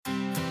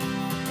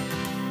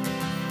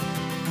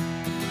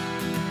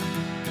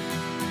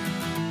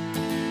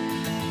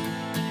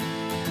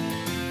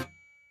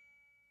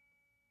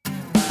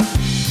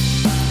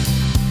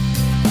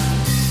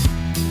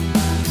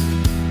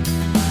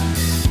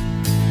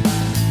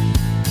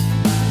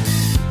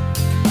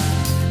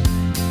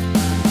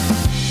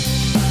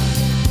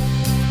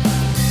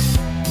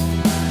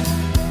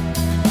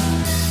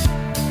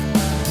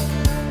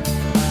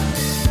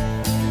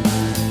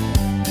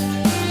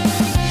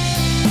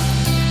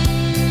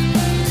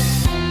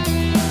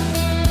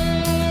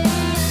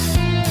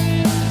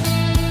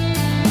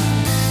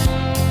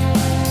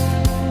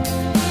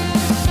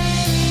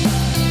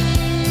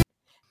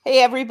Hey,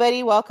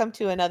 everybody, welcome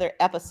to another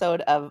episode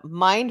of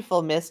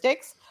Mindful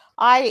Mystics.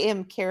 I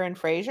am Karen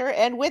Frazier,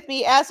 and with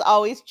me, as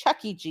always,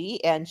 Chucky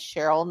G and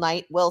Cheryl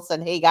Knight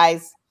Wilson. Hey,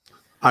 guys.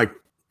 Hi,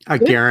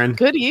 Good, Karen.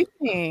 Good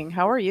evening.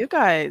 How are you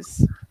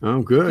guys?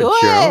 Oh, good.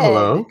 Good, Cheryl,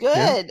 hello.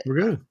 good. Yeah, we're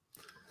good.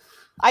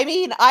 I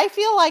mean, I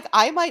feel like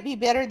I might be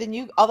better than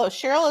you, although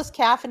Cheryl is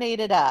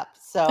caffeinated up.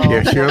 So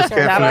Yeah, Cheryl's we'll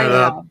turn caffeinated that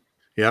up.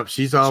 Yep,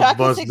 she's all Chuck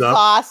buzzed is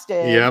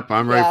exhausted. Yep,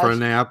 I'm ready for a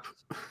nap.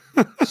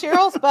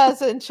 Cheryl's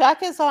buzzing.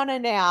 Chuck is on a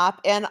nap,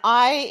 and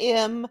I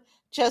am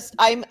just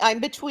I'm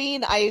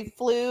between. I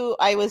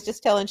was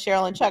just telling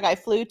Cheryl and Chuck I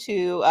flew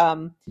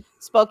to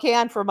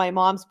Spokane for my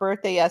mom's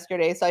birthday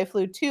yesterday, so I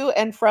flew to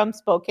and from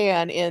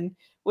Spokane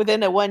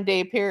within a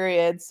 1-day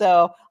period.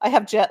 So I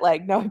have jet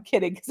lag. No, I'm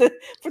kidding, because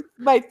for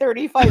my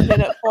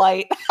 35-minute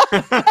flight.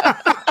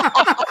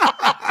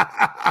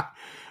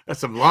 That's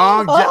some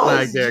long jet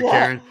lag there,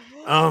 Karen.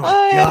 Oh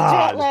my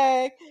God. Jet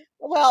lag.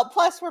 Well,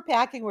 plus we're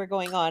packing. We're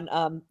going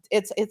on.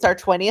 It's our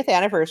 20th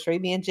anniversary,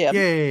 me and Jim.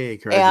 Yay!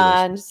 Congratulations.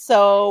 And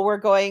so we're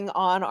going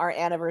on our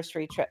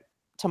anniversary trip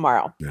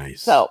tomorrow.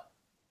 Nice. So,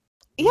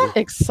 yeah,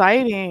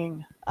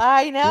 exciting.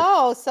 I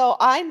know. So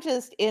I'm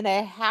just in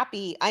a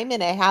happy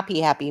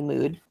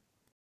mood.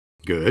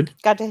 Good.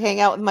 Got to hang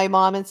out with my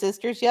mom and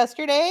sisters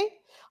yesterday.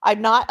 I'm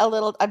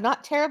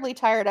not terribly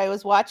tired. I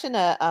was watching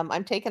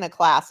I'm taking a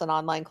class, an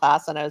online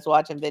class, and I was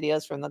watching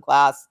videos from the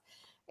class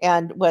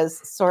and was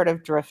sort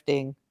of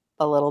drifting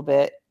a little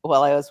bit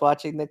while I was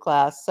watching the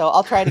class. So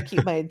I'll try to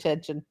keep my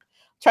attention,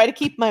 try to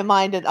keep my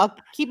mind, and I'll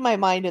keep my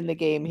mind in the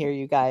game here,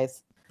 you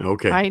guys.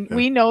 Okay.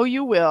 We know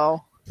you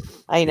will.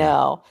 I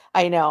know.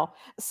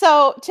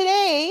 So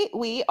today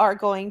we are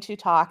going to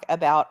talk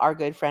about our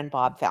good friend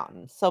Bob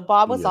Fountain. So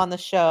Bob was on the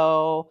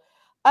show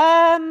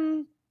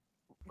last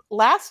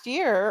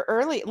year,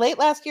 late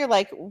last year,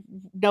 like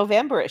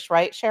November-ish,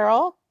 right,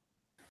 Cheryl?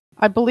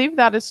 I believe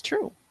that is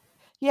true.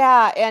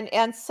 Yeah,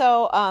 and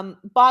so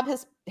Bob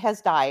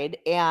has died,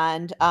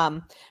 and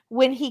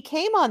when he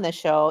came on the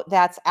show,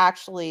 that's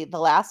actually the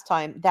last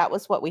time. That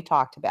was what we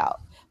talked about,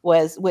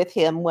 was with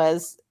him,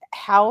 was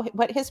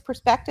what his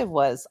perspective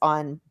was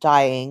on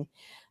dying,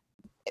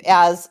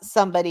 as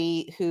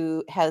somebody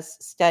who has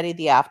studied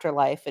the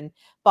afterlife. And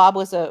Bob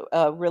was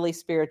a really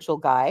spiritual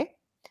guy,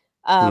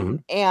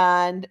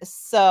 and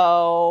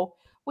so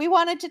we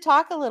wanted to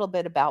talk a little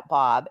bit about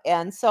Bob.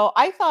 And so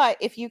I thought,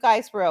 if you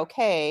guys were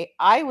okay,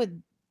 I would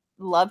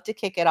love to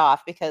kick it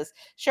off, because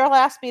Cheryl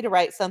asked me to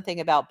write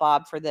something about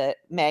Bob for the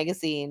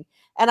magazine,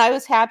 and I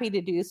was happy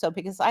to do so,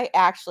 because I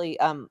actually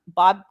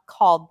Bob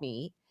called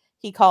me.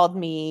 He called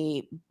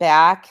me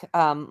back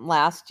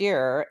last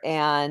year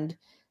and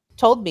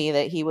told me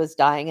that he was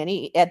dying, and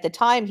at the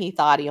time he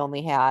thought he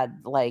only had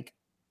like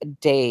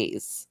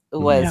days,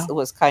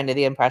 was kind of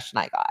the impression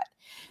I got.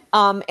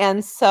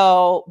 And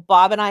so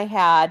Bob and I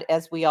had,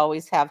 as we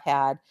always have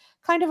had,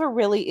 kind of a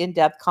really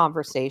in-depth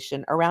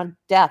conversation around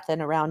death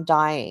and around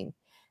dying.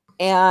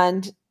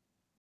 And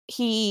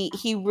he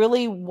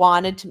really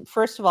wanted to,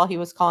 first of all, he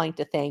was calling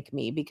to thank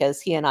me,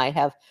 because he and I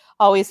have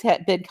always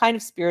been kind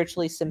of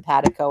spiritually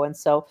simpatico. And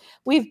so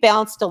we've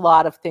bounced a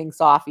lot of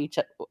things off each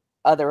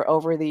other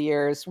over the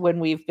years when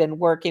we've been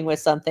working with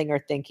something or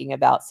thinking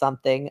about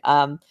something.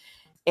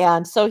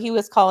 And so he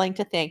was calling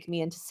to thank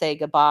me and to say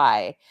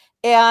goodbye.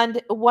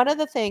 And one of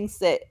the things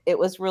that it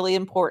was really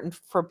important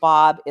for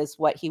Bob is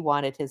what he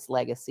wanted his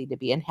legacy to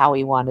be and how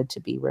he wanted to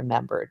be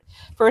remembered.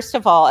 First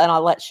of all, and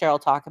I'll let Cheryl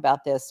talk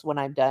about this when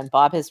I'm done,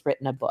 Bob has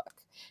written a book.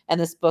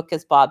 And this book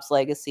is Bob's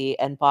legacy.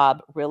 And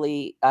Bob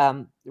really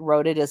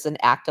wrote it as an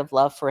act of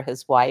love for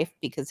his wife,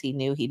 because he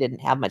knew he didn't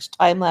have much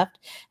time left,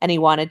 and he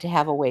wanted to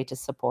have a way to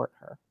support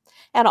her.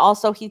 And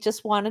also, he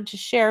just wanted to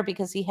share,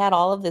 because he had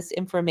all of this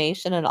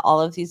information and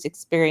all of these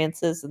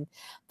experiences and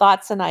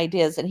thoughts and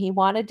ideas, and he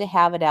wanted to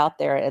have it out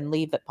there and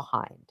leave it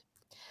behind.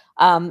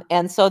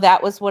 And so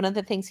that was one of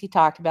the things he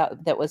talked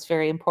about that was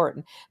very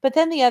important. But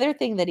then the other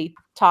thing that he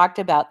talked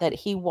about that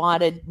he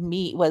wanted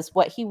me, was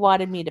what he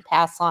wanted me to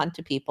pass on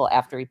to people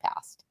after he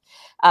passed,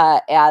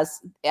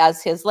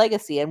 as his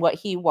legacy. And what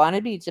he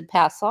wanted me to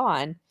pass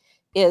on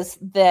is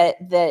that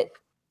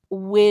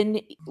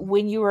when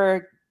you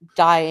were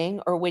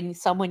dying, or when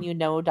someone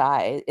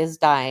is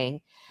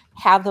dying,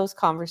 have those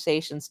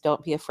conversations.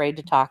 Don't be afraid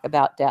to talk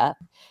about death,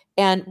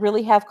 and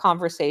really have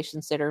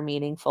conversations that are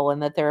meaningful,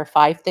 and that there are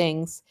 5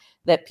 things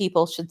that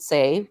people should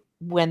say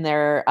when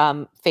they're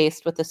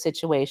faced with a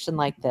situation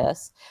like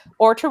this,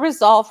 or to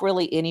resolve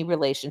really any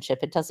relationship.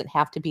 It doesn't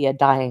have to be a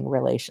dying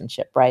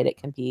relationship, right? It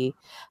can be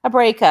a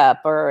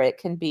breakup, or it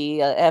can be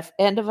a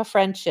end of a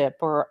friendship,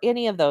 or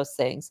any of those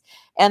things.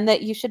 And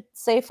that you should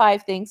say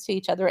 5 things to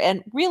each other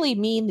and really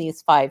mean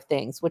these 5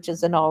 things, which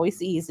isn't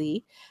always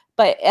easy,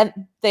 and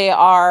they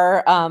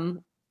are,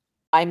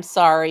 I'm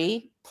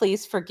sorry,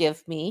 please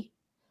forgive me,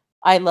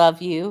 I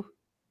love you,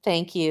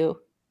 thank you,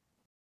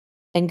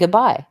 and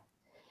goodbye.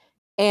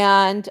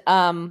 And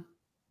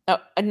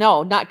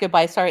no, not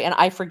goodbye, sorry, and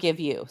I forgive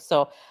you.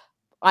 So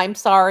I'm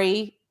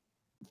sorry,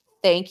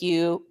 thank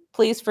you,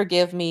 please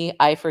forgive me,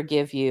 I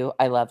forgive you,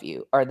 I love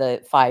you, are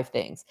the 5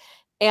 things.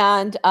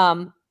 And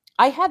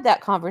I had that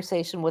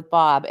conversation with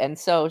Bob, and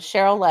so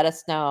Cheryl let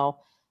us know,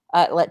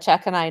 let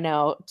Chuck and I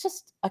know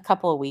just a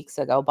couple of weeks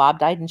ago. Bob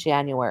died in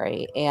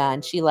January,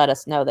 and she let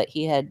us know that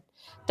he had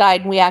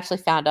died, and we actually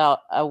found out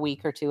a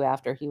week or two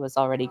after he was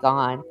already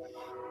gone.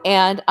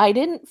 And I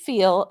didn't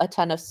feel a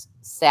ton of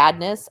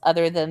sadness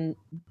other than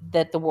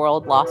that the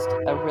world lost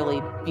a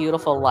really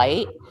beautiful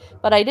light.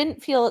 But I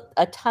didn't feel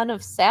a ton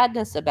of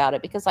sadness about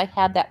it because I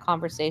had that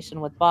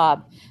conversation with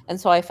Bob. And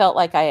so I felt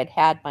like I had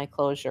had my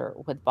closure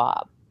with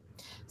Bob.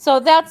 So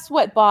that's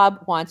what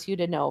Bob wants you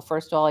to know.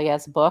 First of all, he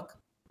has a book,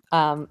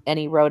 and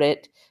he wrote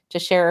it to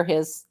share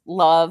his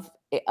love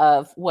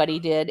of what he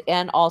did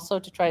and also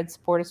to try and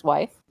support his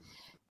wife,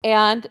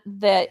 and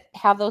that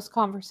have those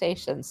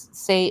conversations,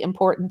 say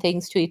important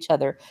things to each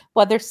other,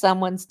 whether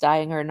someone's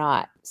dying or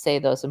not. Say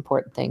those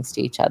important things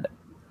to each other.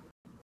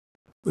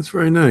 That's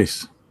very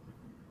nice.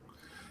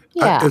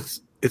 Yeah.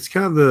 It's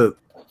kind of the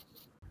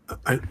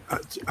I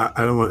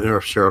don't want to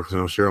interrupt Cheryl because I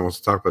know Cheryl wants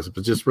to talk about it,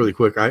 but just really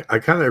quick, I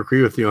kind of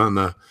agree with you on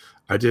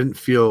I didn't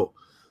feel.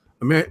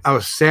 I mean, I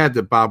was sad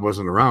that Bob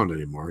wasn't around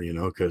anymore,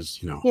 because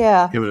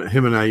Yeah.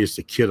 him and I used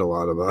to kid a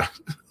lot about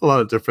a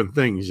lot of different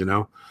things,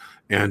 and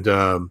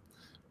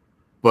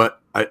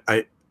but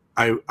I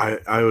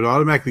would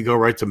automatically go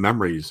right to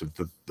memories of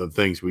the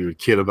things we would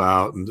kid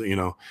about, and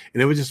and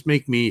it would just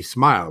make me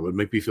smile. It would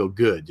make me feel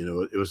good.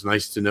 It was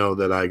nice to know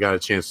that I got a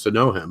chance to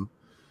know him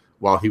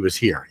while he was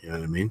here. You know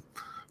what I mean?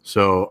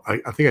 So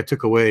I think I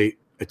took it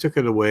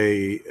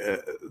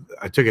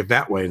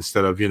that way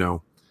instead of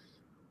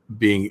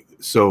being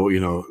so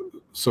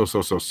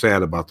so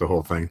sad about the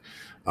whole thing.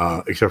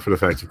 Except for the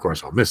fact, of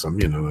course, I'll miss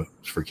him.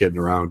 For kidding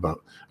around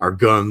about our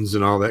guns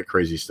and all that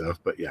crazy stuff.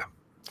 But yeah.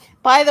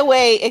 By the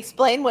way,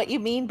 explain what you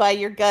mean by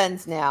your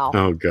guns now.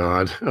 Oh,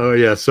 God. Oh,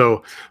 yeah.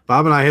 So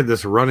Bob and I had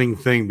this running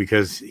thing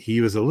because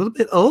he was a little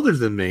bit older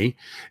than me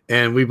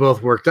and we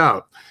both worked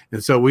out.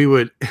 And so we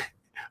would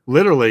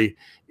literally,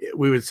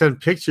 we would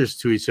send pictures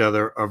to each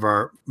other of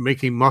our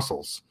making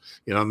muscles,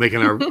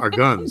 making our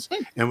guns.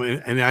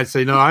 And I'd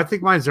say, no, I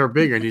think mine's are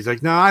bigger. And he's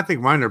like, no, I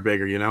think mine are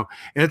bigger, And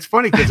it's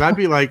funny because I'd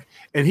be like,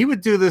 and he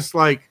would do this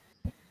like,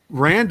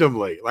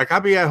 randomly, like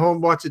I'd be at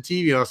home watching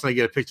TV and all of a sudden I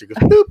get a picture, goes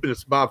boop, and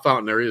it's Bob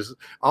Fountain. There he is.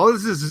 All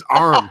this is his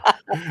arm,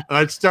 and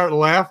I'd start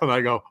laughing.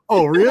 I go,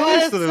 "Oh,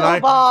 really?" So then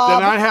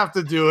I'd have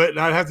to do it, and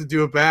I'd have to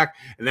do it back,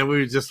 and then we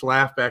would just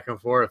laugh back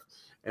and forth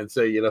and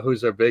say,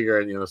 who's our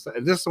bigger, and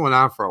and this went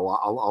on for a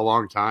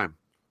long time.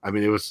 I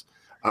mean, it went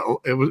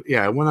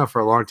on for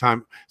a long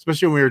time,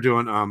 especially when we were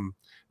doing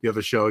the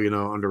other show,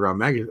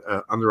 Underground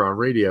Underground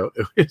Radio.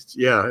 It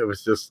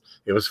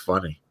was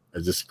funny.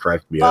 It just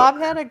cracked me up.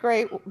 Bob had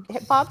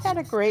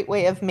a great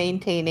way of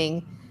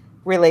maintaining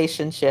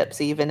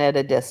relationships even at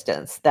a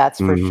distance. That's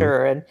for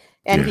sure.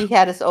 And he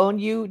had his own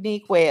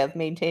unique way of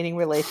maintaining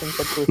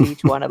relationships with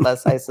each one of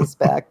us, I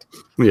suspect.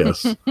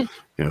 Yes.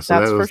 Yeah.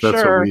 So that's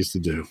what we used to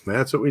do.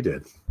 That's what we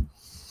did.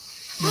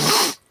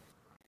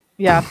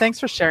 Yeah. Thanks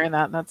for sharing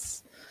that. No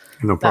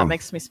problem. That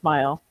makes me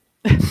smile.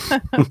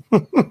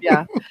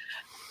 Yeah.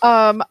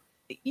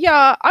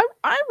 Yeah,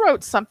 I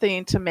wrote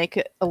something to make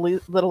it a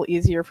little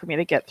easier for me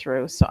to get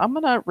through. So I'm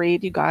going to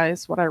read you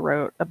guys what I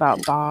wrote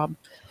about Bob.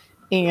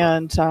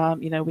 And,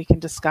 we can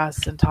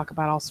discuss and talk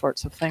about all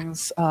sorts of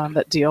things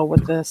that deal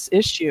with this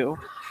issue.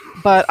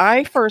 But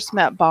I first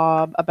met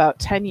Bob about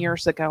 10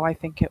 years ago, I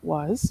think it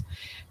was.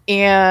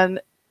 And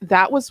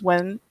that was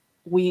when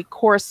we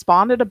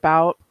corresponded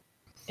about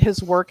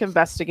his work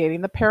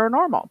investigating the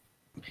paranormal.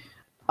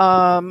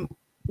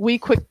 We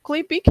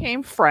quickly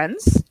became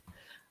friends.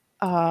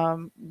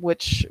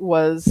 Which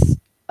was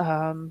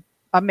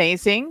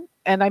amazing.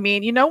 And I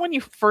mean, when you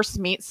first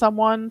meet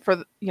someone for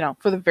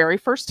the very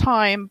first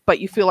time, but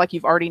you feel like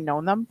you've already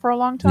known them for a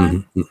long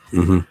time.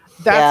 Mm-hmm.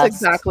 That's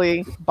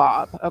exactly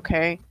Bob.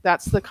 Okay.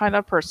 That's the kind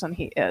of person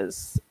he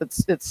is.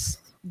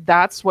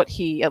 That's what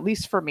he, at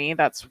least for me,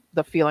 that's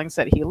the feelings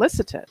that he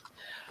elicited.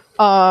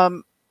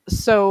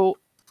 So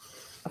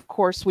of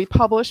course we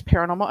publish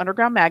Paranormal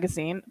Underground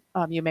magazine.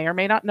 You may or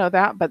may not know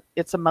that, but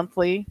it's a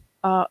monthly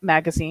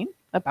magazine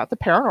about the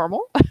paranormal,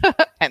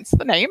 hence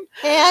the name,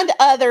 and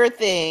other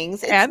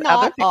things. It's and not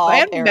other things, all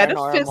and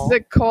paranormal.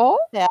 metaphysical.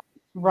 Yeah,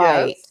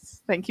 right.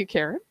 Yes. Thank you,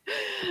 Karen.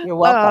 You're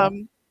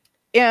welcome.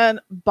 And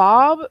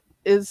Bob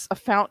is a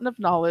fountain of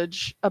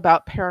knowledge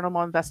about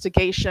paranormal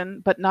investigation,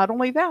 but not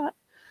only that,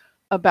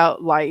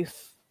 about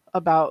life,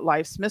 about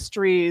life's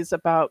mysteries,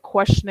 about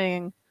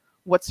questioning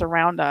what's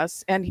around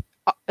us. And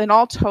in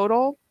all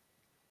total,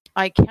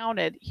 I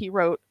counted, he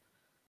wrote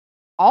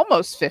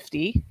almost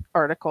 50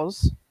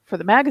 articles for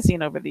the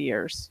magazine over the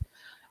years.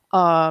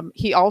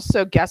 He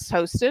also guest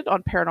hosted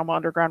on Paranormal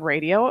Underground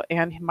Radio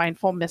and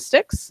Mindful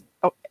Mystics.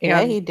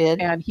 Yeah, he did.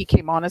 And he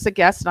came on as a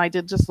guest, and I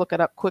did just look it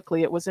up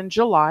quickly. It was in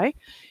July.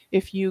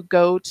 If you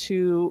go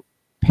to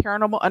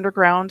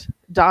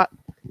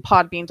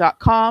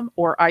paranormalunderground.podbean.com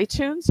or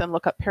iTunes and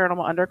look up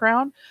Paranormal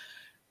Underground,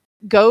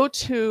 go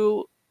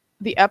to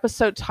the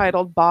episode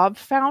titled Bob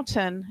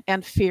Fountain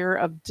and Fear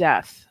of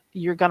Death.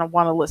 You're going to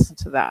want to listen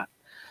to that.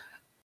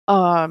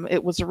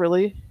 It was a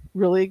really,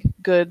 really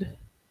good,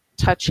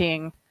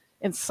 touching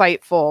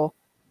insightful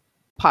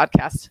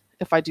podcast,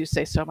 if I do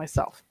say so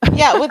myself.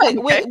 Yeah, with a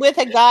Okay. with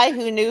a guy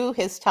who knew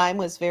his time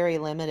was very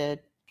limited.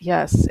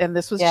 Yes, and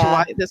this was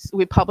Yeah.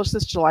 we published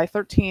this July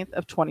 13th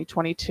of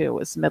 2022,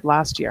 is mid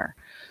last year.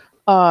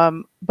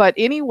 But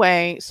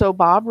anyway, so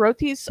Bob wrote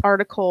these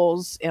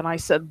articles, and I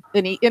said,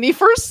 and he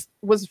first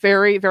was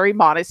very, very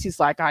modest. He's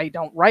like, I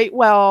don't write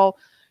well.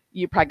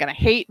 You're probably gonna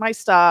hate my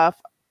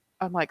stuff.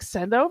 I'm like,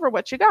 send over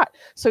what you got.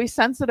 So he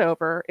sends it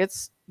over.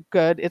 It's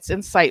good. It's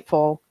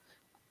insightful.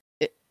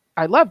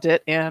 I loved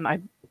it, and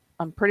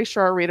I'm pretty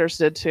sure our readers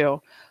did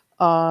too.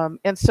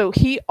 And so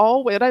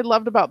what I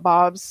loved about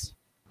Bob's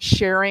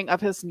sharing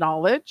of his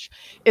knowledge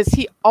is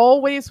he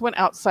always went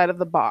outside of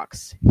the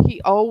box.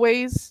 He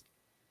always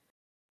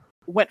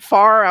went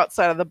far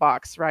outside of the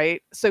box,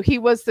 right? So he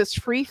was this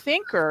free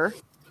thinker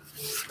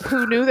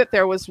who knew that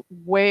there was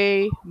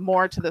way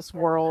more to this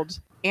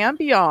world and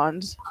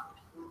beyond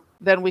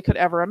than we could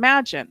ever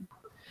imagine.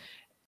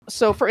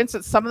 So, for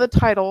instance, some of the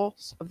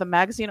titles of the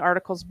magazine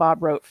articles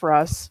Bob wrote for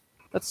us,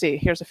 let's see,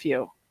 here's a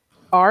few.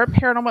 Are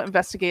paranormal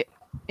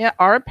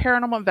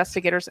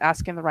investigators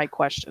asking the right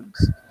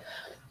questions?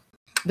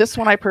 This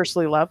one I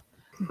personally love.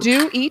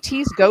 Do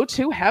ETs go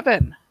to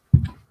heaven?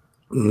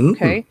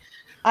 Okay.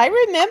 I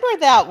remember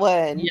that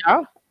one.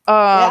 Yeah.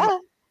 Yeah.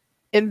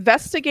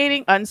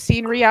 Investigating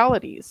unseen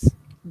realities,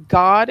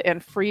 God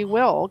and free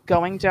will,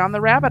 going down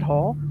the rabbit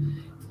hole,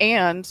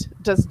 and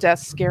does death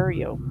scare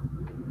you?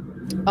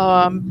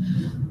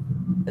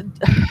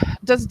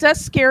 Does Death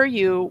Scare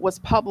You was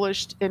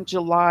published in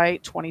July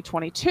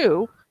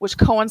 2022, which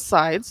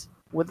coincides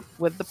with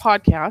the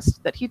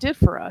podcast that he did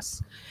for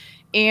us.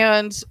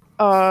 And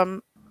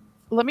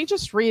let me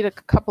just read a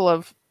couple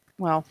of,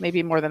 well,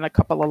 maybe more than a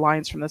couple of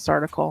lines from this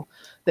article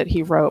that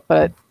he wrote,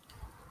 but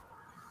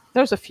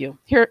there's a few.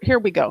 Here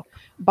we go.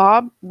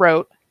 Bob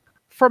wrote,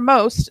 for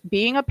most,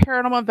 being a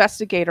paranormal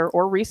investigator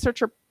or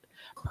researcher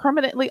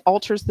permanently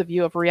alters the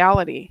view of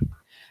reality.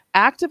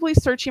 Actively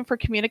searching for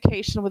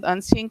communication with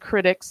unseen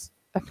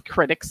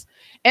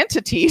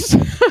entities,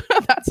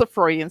 that's a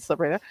Freudian slip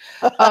right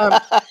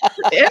there,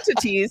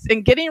 entities,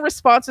 and getting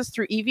responses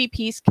through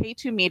EVPs,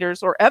 K2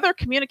 meters, or other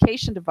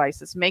communication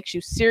devices makes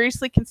you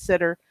seriously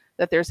consider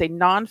that there's a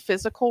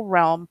non-physical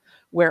realm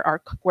where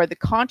the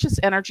conscious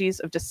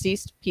energies of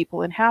deceased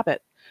people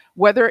inhabit.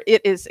 Whether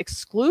it is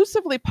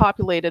exclusively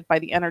populated by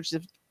the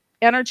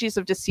energies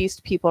of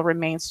deceased people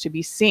remains to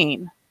be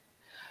seen.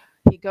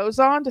 He goes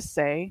on to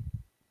say,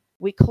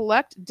 we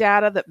collect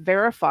data that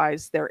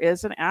verifies there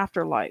is an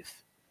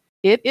afterlife.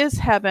 It is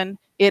heaven.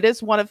 It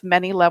is one of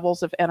many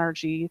levels of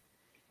energy.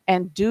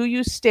 And do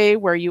you stay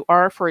where you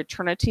are for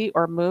eternity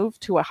or move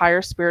to a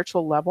higher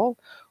spiritual level?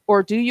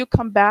 Or do you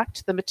come back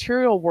to the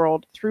material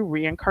world through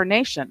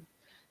reincarnation?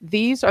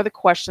 These are the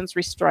questions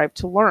we strive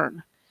to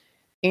learn.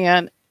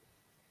 And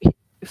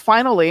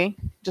finally,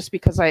 just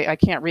because I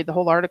can't read the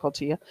whole article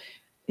to you,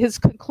 his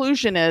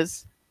conclusion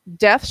is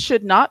death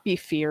should not be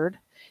feared.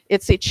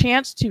 It's a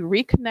chance to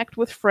reconnect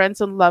with friends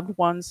and loved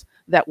ones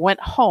that went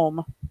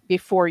home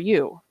before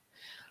you.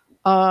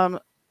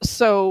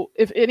 So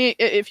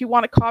if you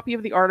want a copy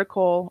of the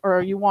article,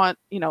 or you want,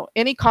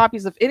 any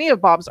copies of any of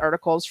Bob's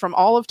articles from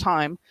all of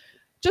time,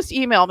 just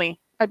email me.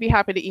 I'd be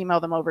happy to email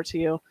them over to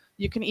you.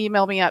 You can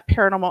email me at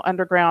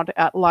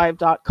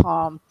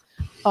paranormalunderground@live.com,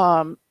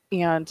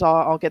 and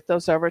I'll get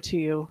those over to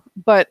you.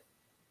 But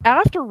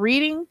after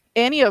reading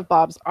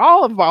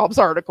all of Bob's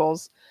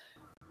articles,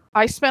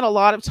 I spent a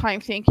lot of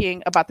time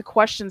thinking about the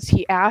questions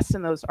he asked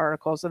in those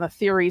articles and the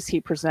theories he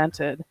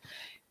presented.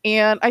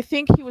 And I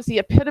think he was the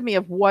epitome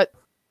of what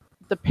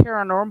the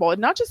paranormal,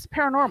 and not just the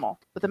paranormal,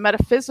 but the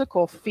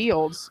metaphysical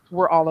fields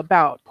were all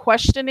about.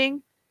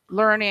 Questioning,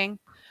 learning,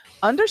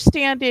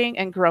 understanding,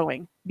 and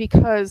growing.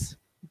 Because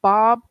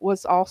Bob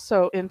was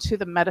also into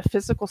the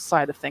metaphysical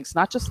side of things,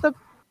 not just the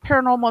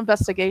paranormal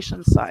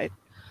investigation side.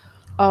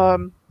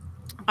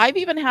 I've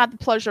even had the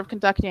pleasure of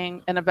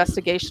conducting an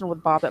investigation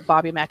with Bob at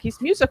Bobby Mackey's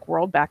Music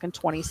World back in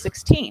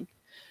 2016.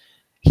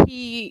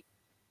 He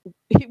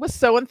was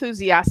so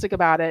enthusiastic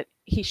about it.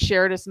 He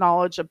shared his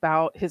knowledge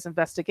about his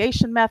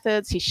investigation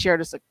methods. He shared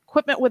his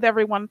equipment with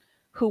everyone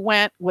who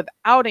went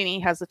without any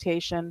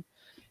hesitation.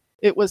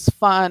 It was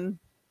fun.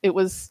 It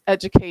was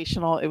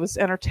educational. It was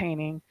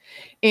entertaining.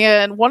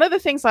 And one of the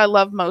things I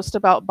love most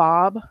about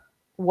Bob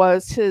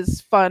was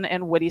his fun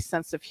and witty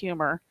sense of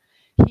humor.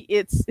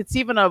 It's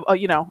even a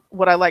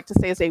what I like to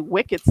say is a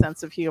wicked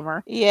sense of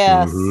humor.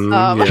 Yes.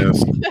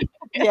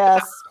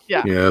 Yes.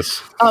 Yeah.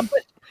 Yes. But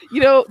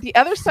the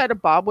other side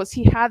of Bob was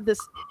he had this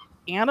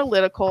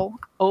analytical,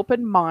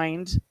 open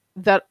mind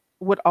that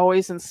would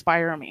always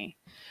inspire me.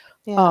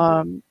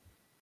 Yeah.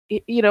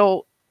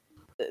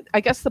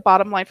 I guess the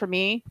bottom line for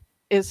me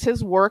is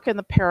his work in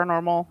the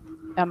paranormal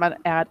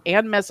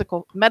and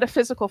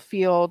metaphysical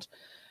field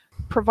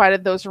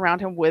provided those around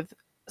him with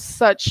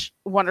such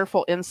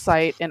wonderful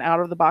insight and out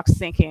of the box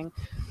thinking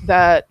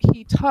that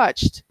he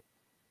touched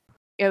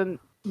and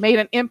made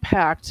an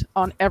impact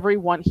on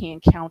everyone he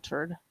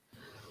encountered.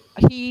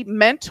 He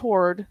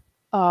mentored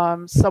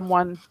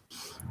someone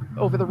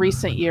over the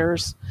recent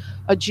years,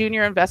 a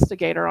junior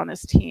investigator on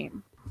his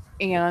team.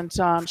 And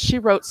she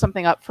wrote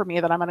something up for me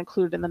that I'm going to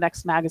include in the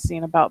next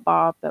magazine about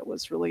Bob that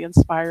was really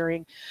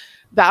inspiring.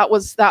 That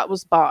was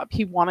Bob.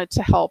 He wanted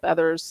to help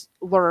others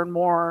learn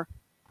more,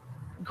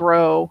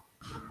 grow,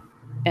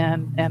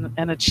 and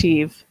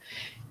achieve.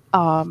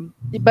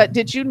 But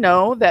did you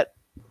know that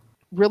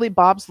really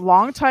Bob's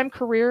longtime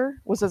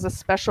career was as a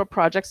special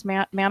projects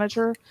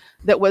manager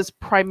that was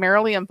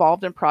primarily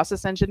involved in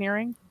process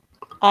engineering?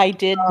 I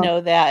did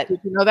know that. Did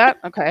you know that?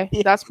 Okay,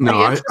 Yeah. that's pretty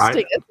No,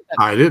 interesting, isn't it?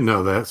 I didn't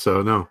know that,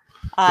 so no.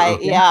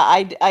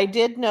 I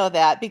did know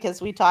that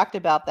because we talked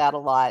about that a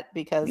lot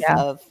because Yeah.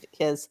 of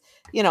his,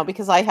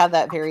 because I have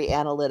that very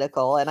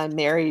analytical, and I'm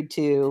married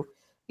to,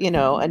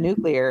 a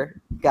nuclear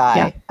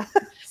guy.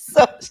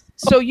 So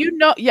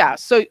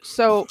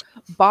So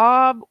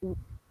Bob,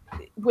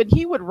 when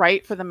he would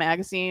write for the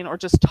magazine or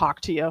just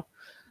talk to you,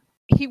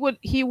 he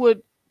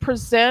would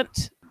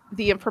present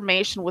the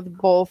information with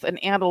both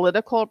an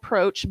analytical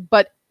approach,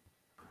 but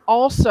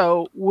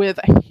also with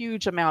a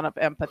huge amount of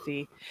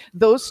empathy.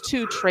 Those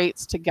two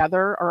traits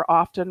together are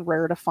often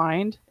rare to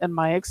find in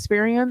my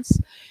experience.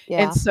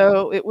 yeah. And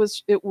so it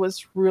was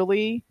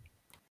really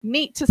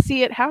neat to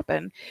see it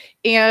happen.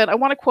 And I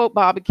want to quote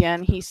Bob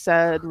again. He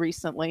said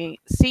recently,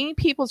 "Seeing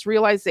people's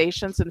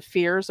realizations and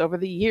fears over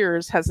the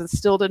years has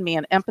instilled in me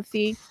an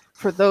empathy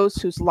for those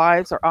whose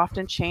lives are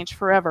often changed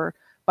forever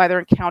by their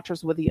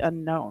encounters with the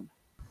unknown."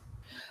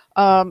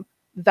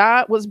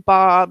 That was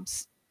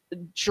Bob's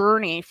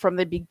journey from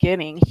the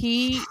beginning.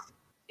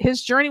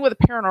 His journey with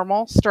the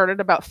paranormal started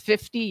about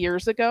 50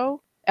 years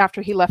ago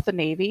after he left the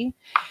Navy.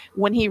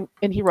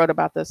 He wrote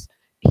about this.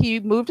 He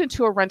moved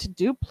into a rented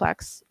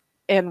duplex,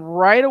 and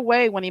right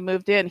away when he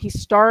moved in, he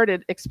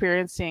started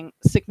experiencing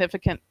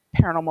significant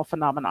paranormal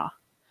phenomena.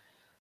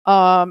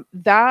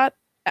 That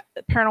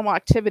paranormal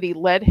activity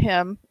led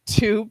him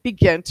to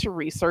begin to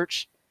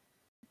research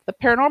the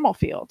paranormal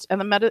field,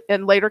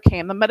 and later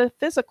came the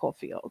metaphysical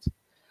field.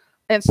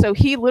 And so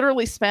he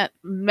literally spent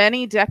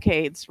many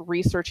decades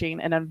researching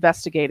and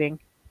investigating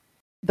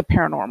the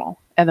paranormal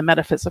and the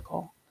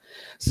metaphysical.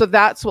 So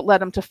that's what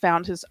led him to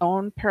found his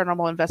own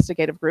paranormal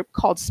investigative group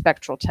called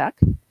Spectral Tech.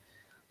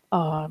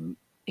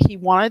 He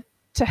wanted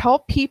to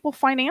help people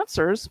find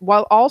answers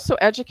while also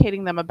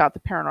educating them about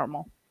the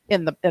paranormal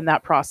in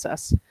that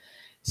process.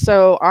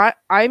 So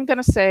I'm going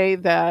to say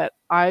that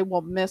I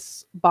will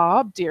miss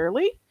Bob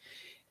dearly,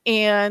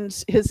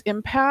 and his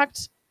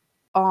impact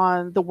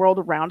on the world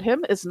around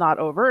him is not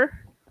over.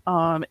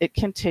 It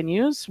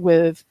continues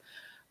with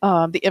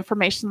the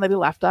information that he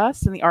left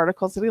us and the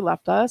articles that he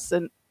left us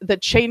and the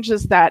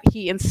changes that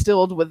he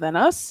instilled within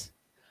us.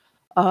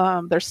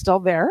 They're still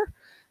there.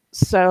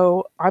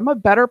 So I'm a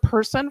better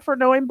person for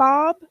knowing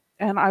Bob,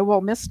 and I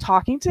will miss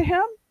talking to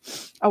him.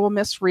 I will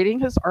miss reading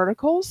his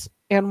articles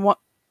and what,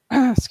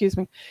 excuse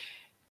me.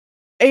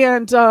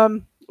 And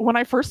when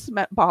I first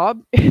met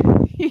Bob,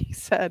 he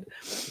said,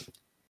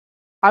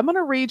 "I'm going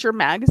to read your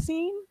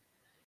magazine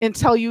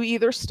until you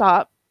either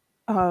stop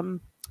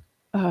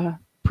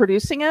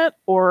producing it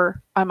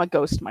or I'm a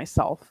ghost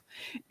myself."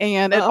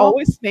 And it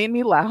always made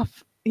me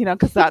laugh,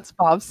 because that's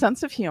Bob's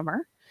sense of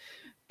humor.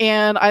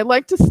 And I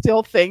like to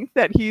still think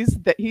that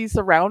he's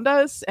around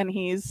us, and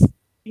he's,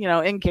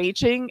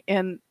 engaging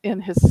in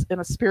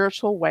a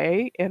spiritual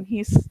way, and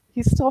he's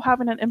still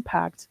having an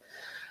impact.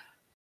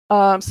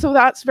 So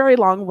that's very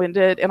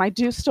long-winded, and I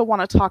do still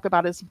want to talk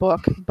about his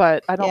book,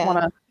 but I don't want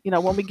to,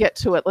 when we get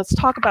to it, let's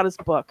talk about his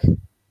book.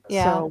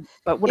 Yeah. So,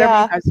 but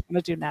whatever you guys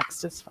want to do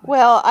next is fine.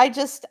 Well, I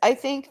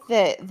think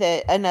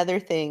that another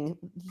thing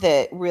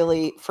that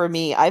really, for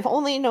me, I've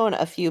only known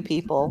a few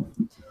people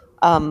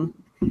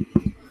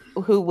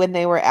who, when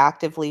they were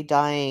actively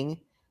dying,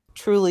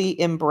 truly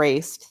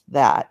embraced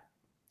that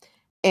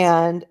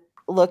and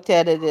looked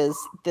at it as,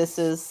 this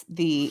is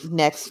the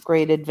next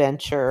great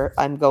adventure.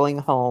 I'm going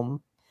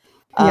home.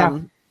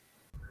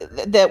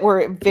 That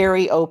were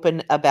very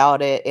open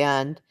about it.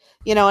 And,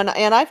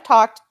 and I've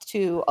talked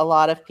to a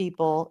lot of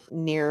people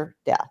near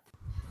death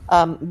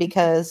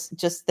because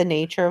just the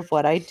nature of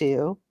what I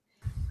do,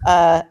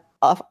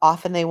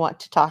 often they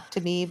want to talk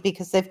to me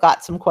because they've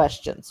got some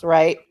questions,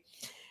 right?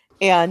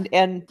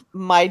 And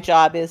my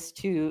job is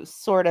to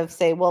sort of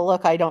say, well,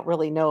 look, I don't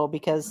really know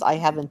because I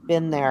haven't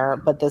been there,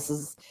 but this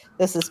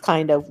is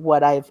kind of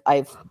what I've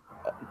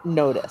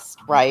noticed,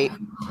 right?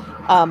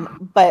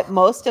 But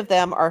most of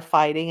them are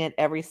fighting it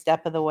every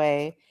step of the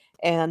way.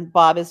 And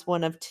Bob is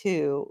one of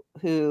two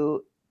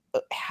who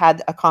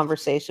had a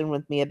conversation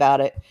with me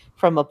about it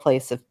from a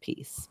place of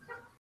peace.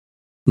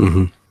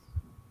 Mm-hmm.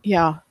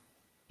 Yeah.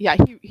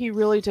 He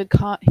really did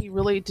come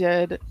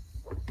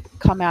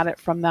at it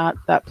from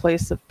that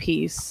place of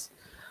peace.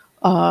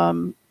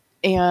 And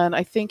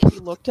I think he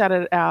looked at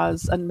it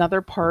as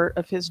another part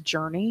of his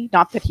journey.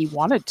 Not that he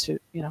wanted to,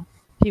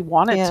 he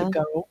wanted to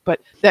go,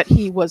 but that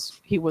he was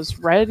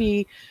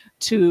ready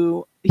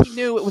to, he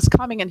knew it was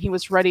coming, and he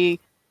was ready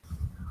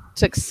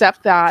to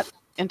accept that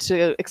and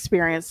to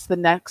experience the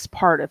next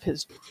part of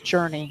his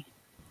journey.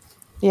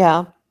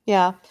 Yeah.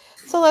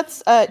 So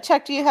let's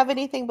Chuck, do you have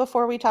anything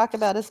before we talk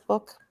about his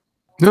book?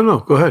 No,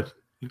 go ahead.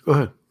 Go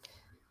ahead.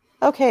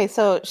 Okay,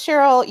 so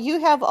Cheryl, you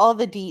have all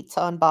the deets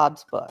on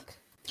Bob's book.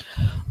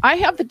 I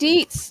have the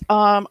deets.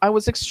 I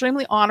was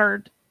extremely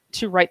honored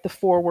to write the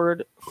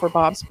foreword for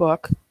Bob's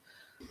book.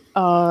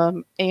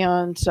 And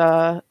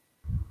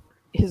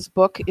his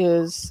book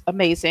is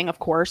amazing, of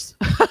course.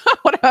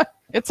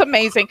 It's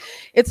amazing.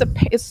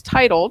 It's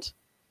titled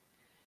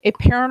A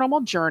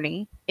Paranormal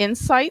Journey,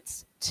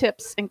 Insights,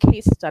 Tips, and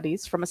Case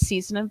Studies from a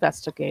Seasoned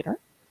Investigator,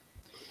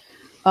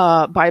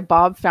 by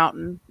Bob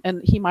Fountain. And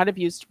he might have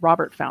used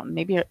Robert Fountain.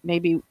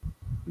 Maybe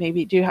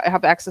do you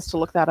have access to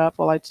look that up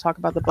while I talk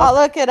about the book? I'll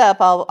look it up.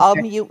 I'll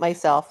mute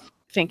myself.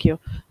 Thank you.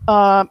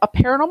 A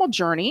Paranormal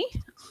Journey,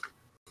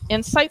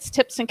 Insights,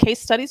 Tips, and Case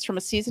Studies from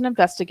a Seasoned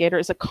Investigator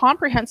is a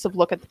comprehensive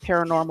look at the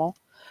paranormal,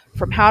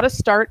 from how to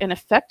start and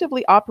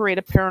effectively operate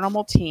a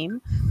paranormal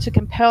team to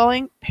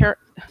compelling paranormal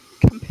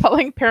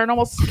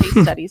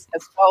case studies,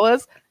 as well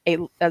as a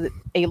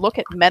look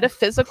at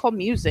metaphysical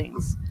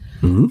musings.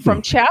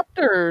 From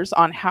chapters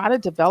on how to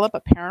develop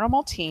a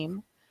paranormal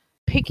team,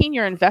 picking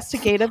your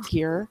investigative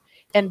gear,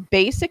 and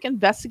basic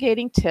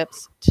investigating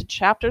tips, to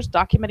chapters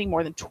documenting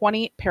more than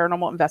 20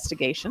 paranormal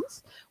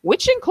investigations,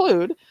 which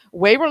include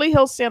Waverly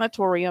Hills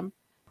Sanatorium,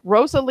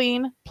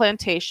 Rosaline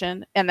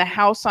Plantation, and the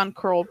House on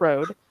Curl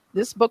Road.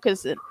 This book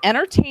is an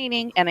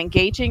entertaining and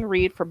engaging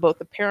read for both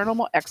the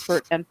paranormal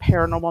expert and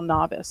paranormal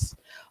novice.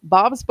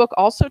 Bob's book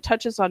also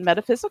touches on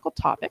metaphysical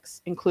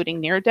topics,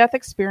 including near-death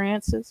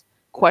experiences,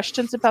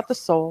 questions about the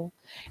soul,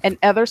 and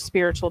other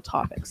spiritual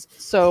topics.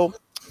 So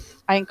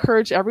I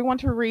encourage everyone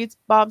to read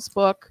Bob's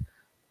book.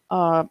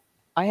 I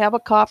have a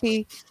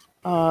copy.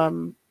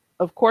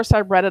 Of course,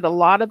 I read it. A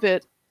lot of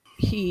it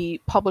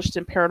he published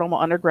in Paranormal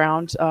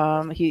Underground.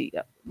 He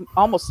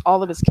almost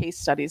all of his case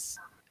studies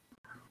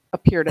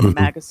appeared in the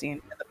magazine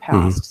in the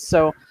past.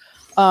 So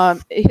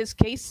his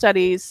case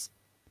studies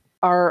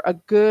are a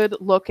good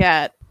look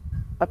at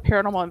a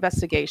paranormal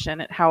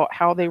investigation, at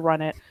how they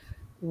run it,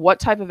 what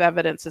type of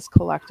evidence is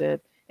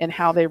collected, and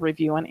how they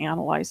review and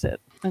analyze it.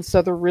 And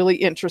so they're really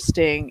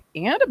interesting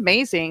and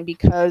amazing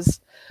because,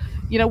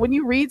 when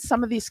you read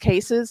some of these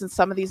cases and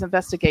some of these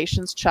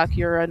investigations, Chuck,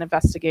 you're an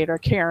investigator,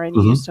 Karen,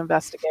 you used to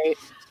investigate,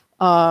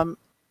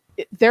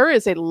 there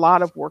is a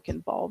lot of work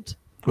involved.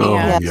 Oh,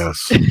 And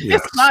yes.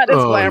 it's not as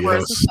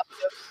glamorous as some of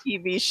the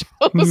TV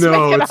shows.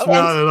 No, it's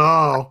not at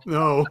all.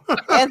 No.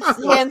 Hence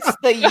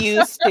the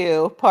used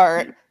to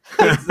part.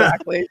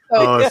 Exactly.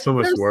 So, it's so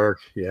much work.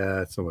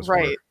 Yeah, it's so much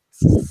work.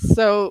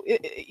 So,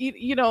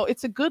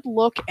 it's a good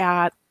look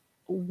at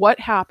what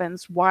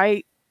happens,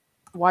 why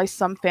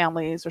some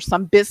families or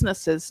some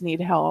businesses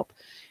need help,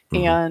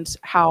 and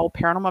how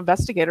paranormal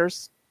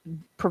investigators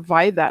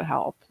provide that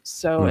help.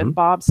 So, and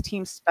Bob's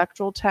team,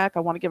 Spectral Tech,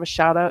 I want to give a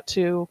shout out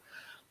to.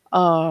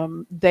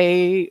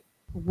 They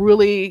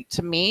really,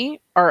 to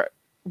me, are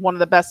one of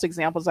the best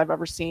examples I've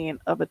ever seen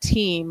of a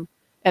team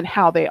and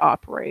how they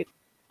operate.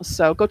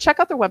 So go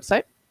check out their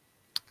website.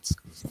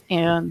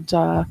 And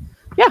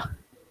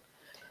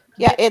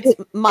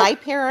it's My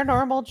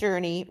Paranormal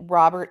Journey,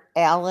 Robert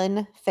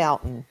Allen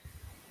Fountain.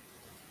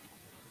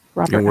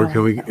 Where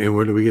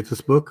do we get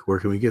this book? Where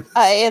can we get this?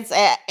 It's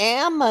at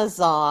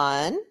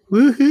Amazon.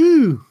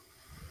 Woohoo!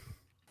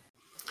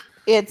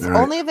 It's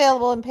only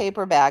available in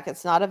paperback.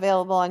 It's not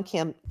available on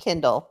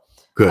Kindle.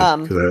 Good,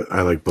 because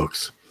I like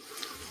books.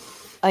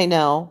 I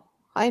know.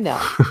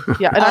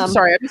 Yeah, and I'm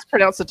sorry, I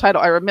mispronounced the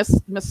title. I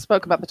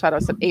misspoke about the title.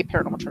 I said A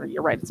Paranormal Journey.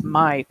 You're right. It's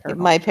My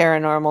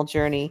Paranormal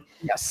Journey.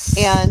 Yes.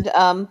 And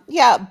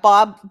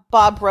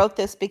Bob wrote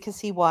this because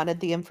he wanted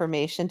the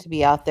information to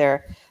be out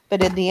there.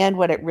 But in the end,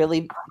 what it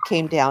really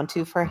came down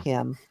to for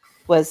him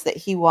was that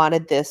he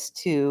wanted this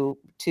to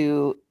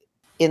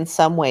in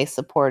some way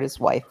support his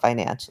wife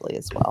financially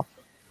as well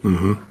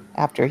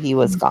after he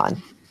was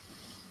gone.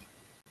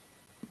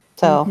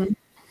 So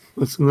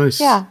that's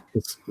nice. Yeah,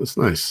 it's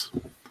nice.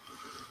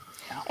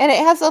 And it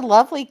has a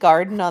lovely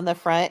garden on the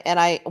front, and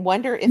I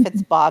wonder if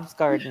it's Bob's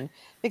garden,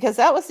 because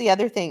that was the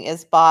other thing,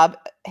 is Bob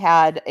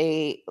had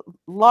a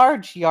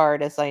large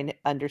yard, as I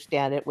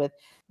understand it, with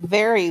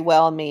very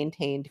well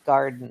maintained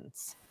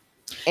gardens.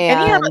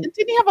 And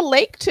didn't he have a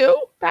lake too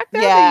back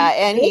there? Yeah,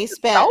 and he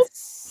spent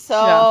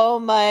so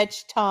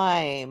much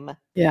time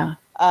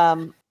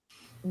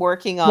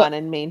working on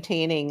and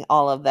maintaining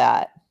all of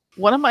that.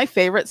 One of my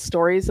favorite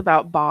stories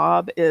about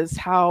Bob is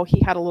how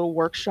he had a little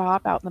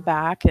workshop out in the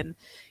back, and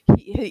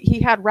he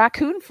had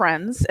raccoon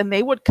friends, and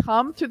they would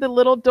come through the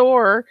little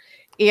door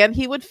and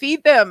he would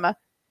feed them.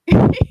 He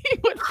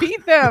would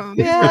feed them.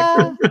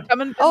 Yeah.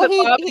 Come and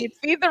visit Bob. He'd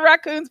feed the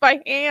raccoons by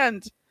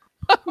hand.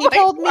 He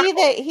told me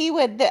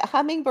that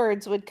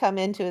hummingbirds would come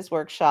into his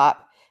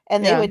workshop,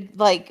 and they would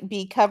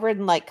be covered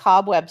in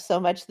cobwebs so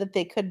much that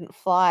they couldn't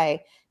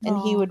fly. And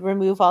he would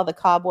remove all the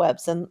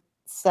cobwebs and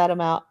set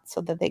them out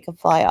so that they could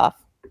fly off.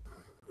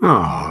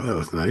 Oh, that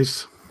was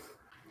nice.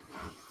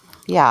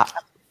 Yeah,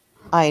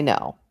 I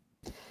know.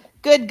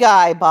 Good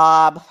guy,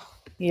 Bob.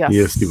 Yes.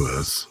 Yes, he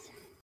was.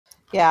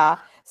 Yeah.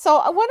 So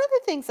one of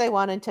the things I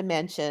wanted to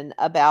mention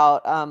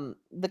about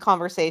the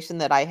conversation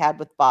that I had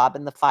with Bob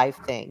and the 5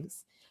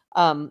 things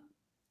um,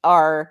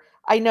 are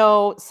I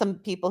know some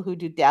people who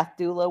do death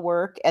doula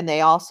work, and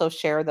they also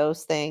share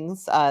those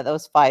things,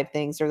 those 5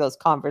 things or those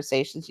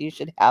conversations you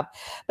should have.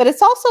 But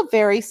it's also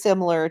very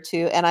similar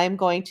to, and I'm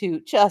going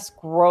to just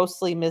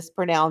grossly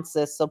mispronounce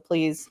this, so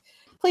please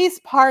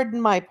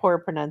pardon my poor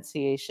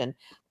pronunciation,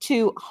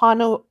 to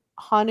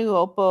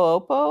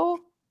Hanuopo,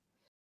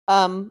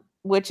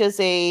 which is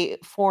a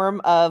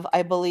form of,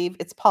 I believe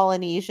it's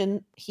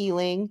Polynesian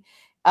healing.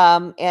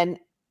 And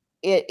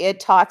it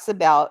talks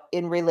about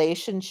in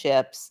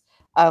relationships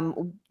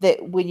that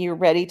when you're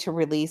ready to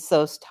release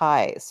those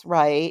ties,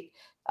 right?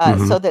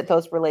 Mhm. So that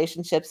those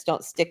relationships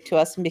don't stick to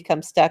us and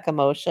become stuck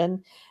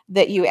emotion,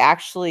 that you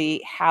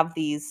actually have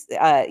these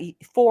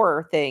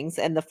 4 things.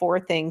 And the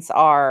 4 things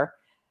are,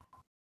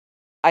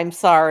 I'm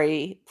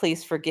sorry,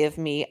 please forgive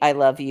me, I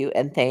love you,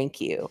 and thank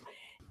you.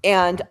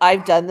 And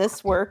I've done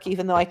this work,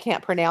 even though I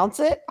can't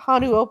pronounce it.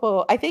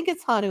 Hanuopo, I think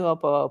it's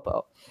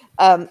Hanuopo.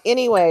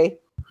 Anyway,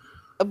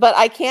 but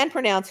I can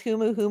pronounce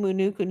Humu Humu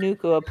Nuku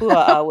Nuku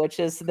Apua,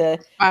 which is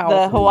the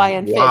Wow.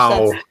 Hawaiian fish.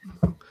 Wow.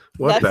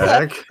 What That's the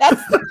heck?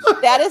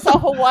 that is a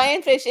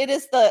Hawaiian fish. It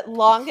is the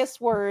longest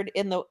word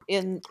in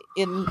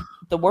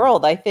the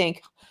world, I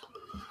think.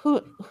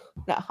 Who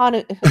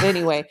Hanu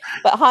anyway,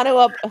 but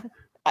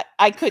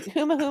I could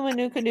Huma Huma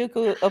Nuku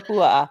Nuku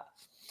Apua.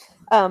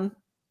 Wow.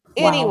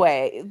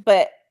 Anyway,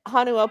 but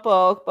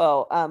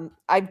Hanuopo,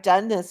 I've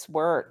done this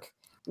work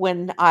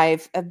when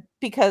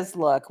because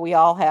look, we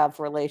all have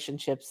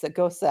relationships that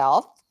go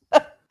south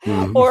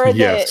or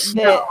Yes.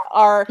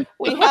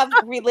 we have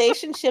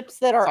relationships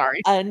that are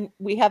Sorry.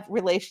 we have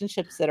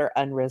relationships that are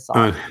Uh,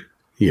 unresolved.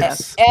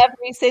 yes.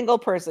 Every single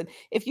person.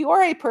 If you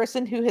are a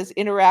person who has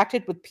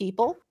interacted with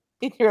people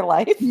in your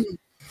life,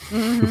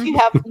 Mhm.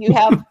 you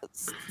have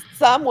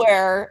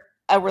somewhere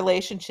a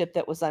relationship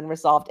that was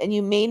unresolved, and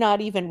you may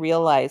not even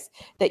realize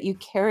that you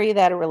carry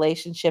that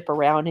relationship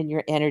around in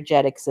your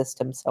energetic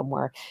system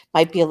somewhere.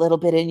 Might be a little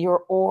bit in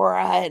your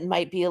aura, it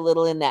might be a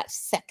little in that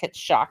second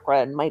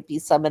chakra, and might be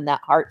some in that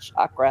heart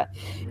chakra.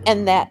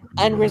 And that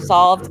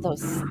unresolved,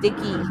 those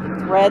sticky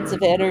threads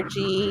of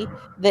energy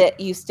that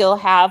you still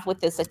have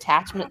with this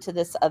attachment to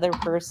this other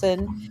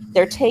person,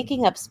 they're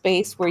taking up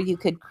space where you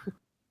could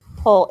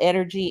pull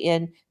energy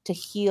in to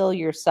heal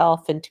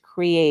yourself and to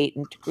create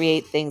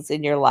things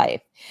in your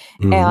life.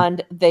 Mhm.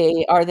 And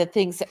they are the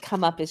things that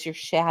come up as your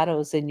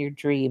shadows in your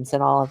dreams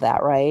and all of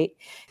that, right?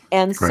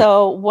 And Right.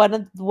 so one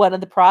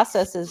of the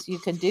processes you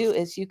can do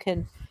is you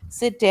can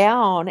sit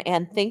down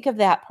and think of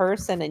that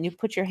person, and you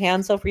put your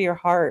hands over your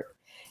heart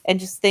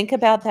and just think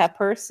about that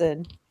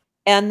person,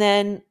 and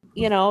then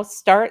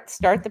start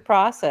the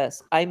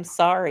process. I'm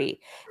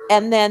sorry.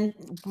 And then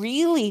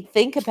really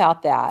think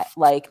about that,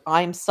 like,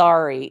 I'm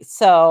sorry.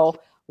 So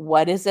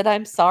what is it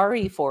I'm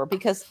sorry for?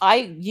 Because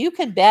you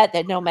can bet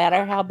that no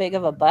matter how big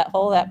of a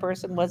butthole that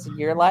person was in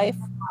your life,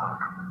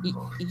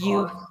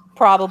 you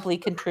probably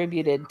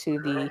contributed to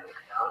the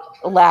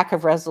lack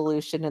of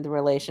resolution in the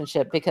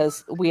relationship,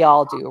 because we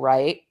all do,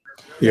 right?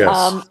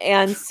 Yes.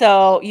 And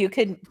so you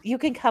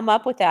can come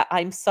up with that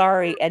I'm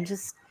sorry, and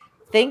just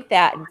think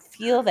that and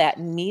feel that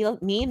and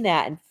mean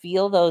that, and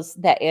feel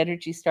that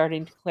energy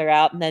starting to clear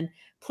out, and then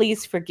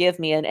please forgive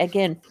me, and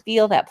again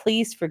feel that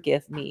please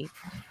forgive me.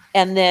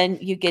 And then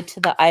you get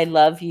to the I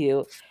love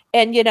you.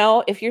 And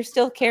if you're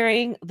still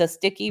carrying the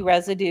sticky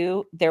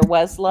residue, there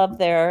was love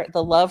there.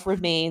 The love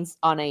remains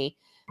on a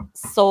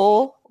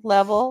soul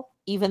level,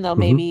 even though Mhm.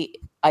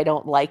 maybe I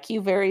don't like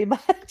you very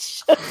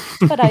much,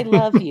 but I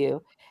love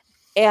you.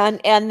 And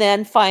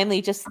then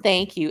finally just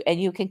thank you,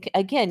 and you can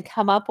again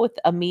come up with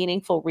a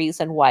meaningful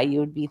reason why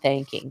you would be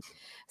thanking.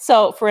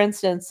 So for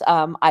instance,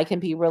 I can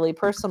be really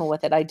personal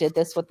with it. I did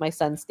this with my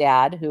son's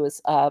dad, who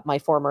is my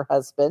former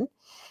husband.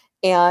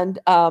 And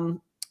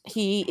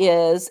he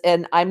is,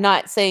 and I'm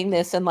not saying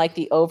this in like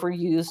the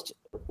overused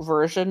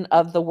version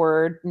of the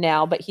word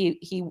now, but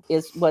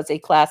was a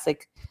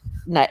classic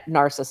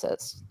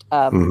narcissist,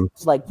 Mhm.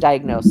 like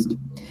diagnosed.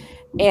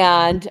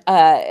 And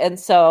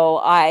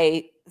so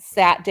I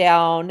sat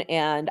down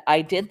and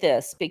I did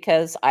this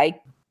because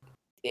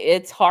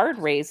it's hard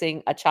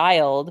raising a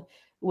child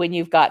when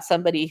you've got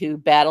somebody who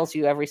battles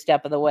you every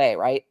step of the way,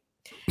 right?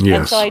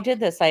 And so Yes. I did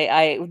this. The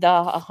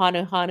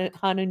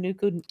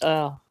Hanunuku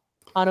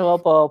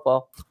Hanuopo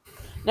Opo.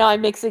 Now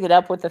I'm mixing it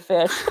up with the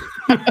fish.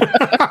 Oh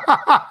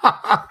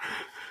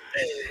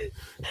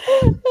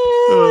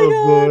Oh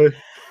boy.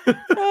 my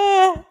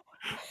god.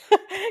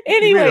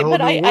 You made a Anyway, whole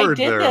but new I word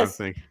did there, I this.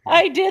 think.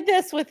 I did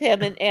this with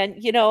him, and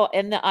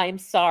the I'm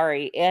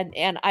sorry,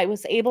 and I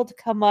was able to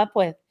come up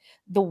with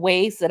the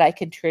ways that I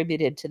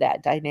contributed to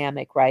that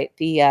dynamic, right?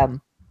 The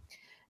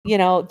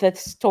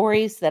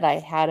stories that I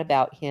had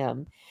about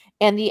him,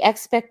 and the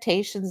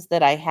expectations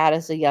that I had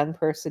as a young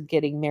person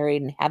getting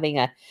married and having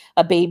a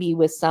baby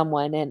with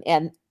someone,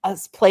 and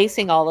us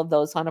placing all of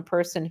those on a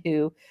person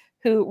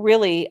who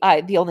really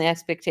the only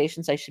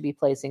expectations I should be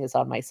placing is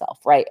on myself,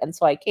 right? And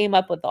so I came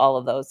up with all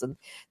of those, and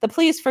the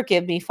please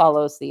forgive me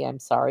follows the I'm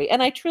sorry.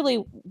 And I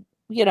truly,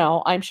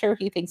 I'm sure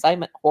he thinks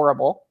I'm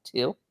horrible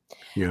too.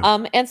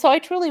 Yeah. And so I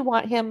truly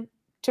want him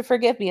to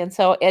forgive me. And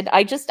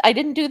I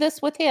didn't do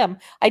this with him.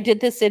 I did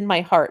this in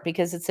my heart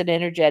because it's an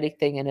energetic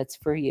thing and it's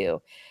for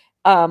you.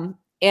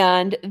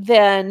 And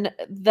then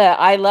the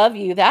I love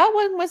you, that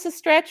one was a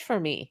stretch for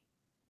me.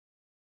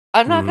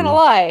 I'm not going to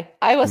lie.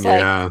 I was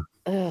like,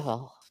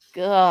 oh,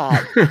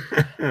 God.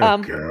 Oh,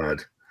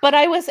 God. But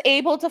I was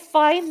able to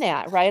find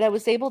that, right? I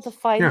was able to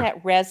find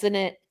that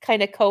resonant,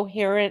 kind of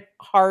coherent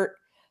heart.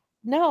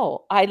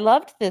 No, I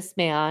loved this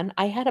man.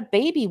 I had a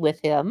baby with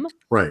him.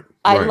 Right.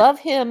 I love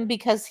him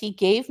because he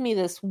gave me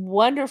this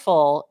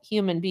wonderful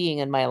human being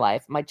in my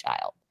life, my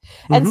child.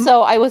 And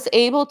so I was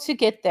able to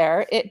get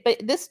there.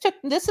 But this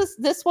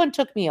one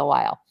took me a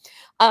while.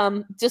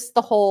 Just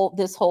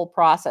this whole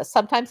process.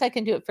 Sometimes I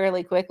can do it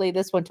fairly quickly.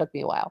 This one took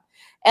me a while.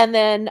 And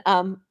then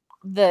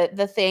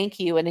the thank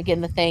you. And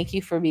again, the thank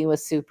you for me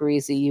was super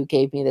easy. You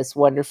gave me this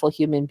wonderful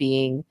human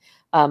being.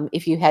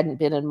 If you hadn't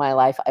been in my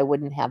life, I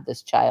wouldn't have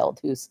this child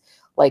who's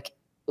like,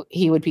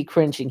 he would be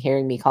cringing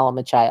hearing me call him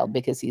a child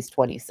because he's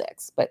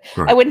 26, but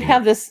I wouldn't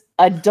have this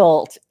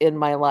adult in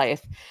my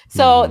life.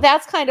 So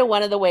that's kind of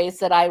one of the ways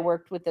that I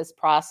worked with this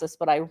process,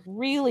 but I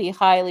really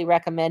highly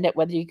recommend it,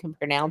 whether you can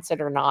pronounce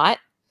it or not.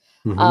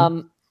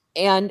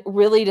 And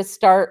really to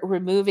start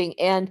removing.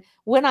 And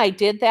when I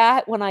did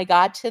that, when I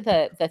got to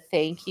the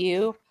thank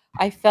you,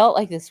 I felt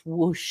like this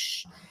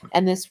whoosh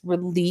and this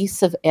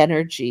release of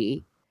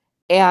energy.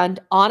 And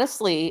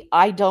honestly,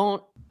 I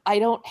don't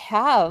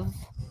have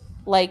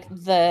like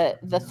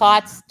the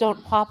thoughts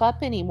don't pop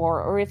up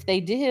anymore, or if they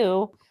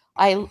do,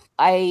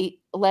 I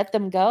let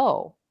them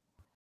go.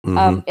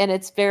 And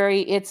it's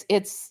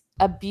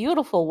a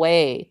beautiful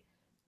way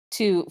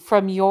to,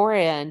 from your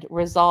end,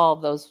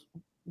 resolve those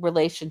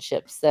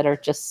relationships that are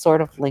just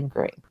sort of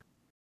lingering.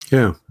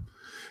 Yeah.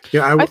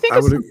 I think I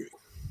would.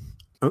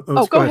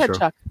 go ahead,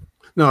 Chuck.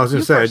 No, I was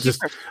going to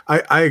say,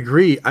 I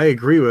agree. I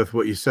agree with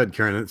what you said,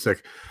 Karen. It's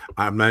like,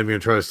 I'm not even going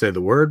to try to say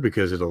the word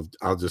because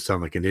I'll just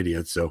sound like an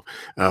idiot. So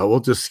we'll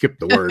just skip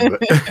the word.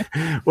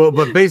 But,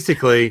 but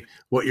basically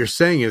what you're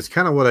saying is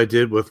kind of what I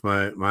did with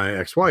my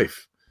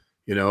ex-wife,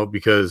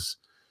 because,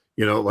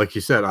 like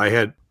you said, I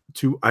have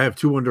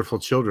two wonderful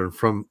children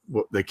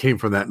that came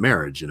from that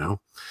marriage, and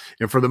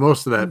for the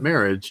most of that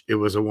marriage, it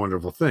was a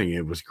wonderful thing.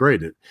 It was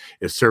great.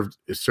 It served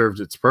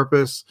its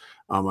purpose.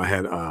 I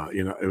had,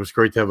 it was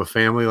great to have a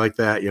family like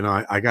that.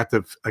 I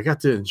got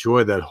to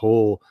enjoy that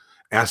whole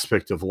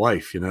aspect of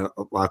life.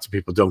 Lots of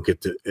people don't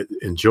get to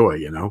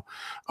enjoy, and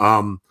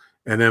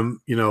then,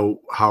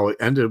 how it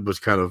ended was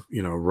kind of,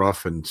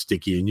 rough and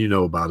sticky, and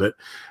about it.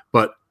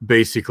 But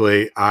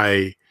basically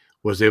I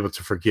was able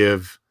to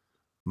give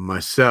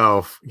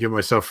myself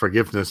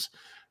forgiveness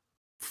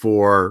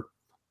for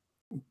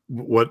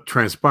what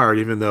transpired,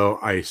 even though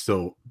I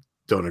still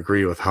don't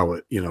agree with how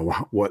it,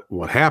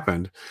 what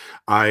happened.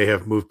 I had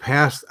to move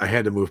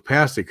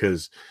past it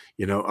because,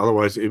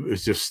 otherwise it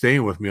was just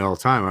staying with me all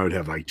the time. I would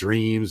have like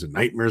dreams and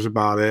nightmares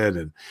about it.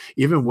 And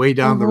even way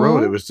down the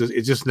road,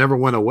 it just never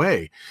went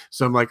away.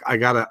 So I'm like, I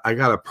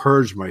gotta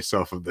purge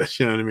myself of this.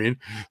 You know what I mean?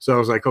 So I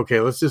was like, okay,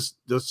 let's just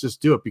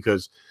do it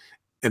because,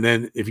 and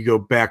then if you go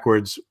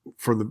backwards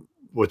from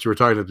what you were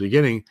talking at the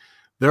beginning,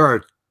 there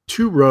are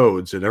two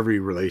roads in every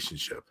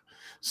relationship.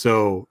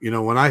 So,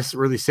 when I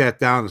really sat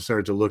down and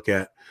started to look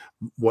at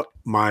what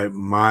my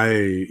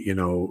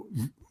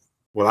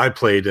what I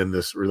played in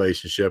this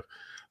relationship,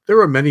 there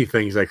were many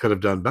things I could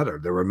have done better.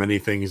 There were many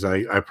things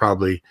I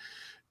probably,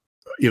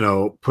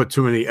 put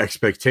too many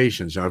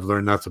expectations. I've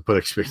learned not to put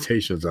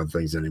expectations on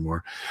things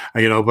anymore,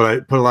 but I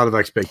put a lot of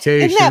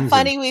expectations. Isn't that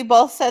funny? We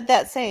both said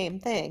that same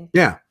thing.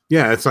 Yeah.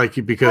 Yeah. It's like,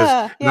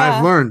 because and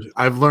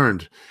I've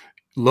learned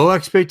low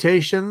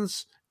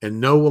expectations and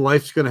know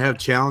life's going to have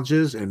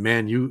challenges, and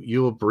man,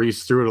 you will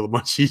breeze through it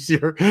much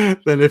easier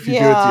than if you do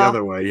it the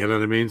other way. You know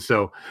what I mean?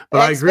 So, but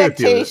I agree with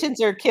you. Expectations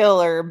are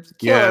killer.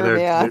 Yeah,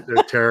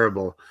 they're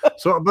terrible.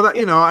 So, but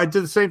I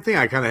did the same thing.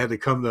 I kind of had to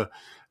come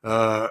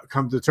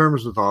to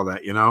terms with all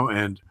that,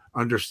 and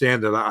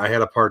understand that I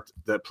had a part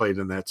that played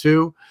in that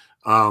too.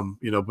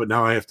 But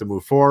now I have to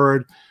move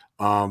forward.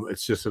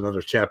 It's just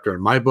another chapter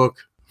in my book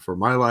for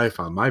my life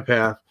on my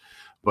path.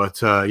 But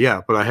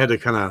but I had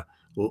to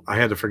I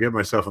had to forgive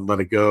myself and let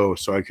it go,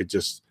 so I could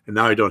and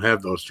now I don't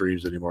have those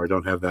dreams anymore. I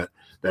don't have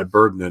that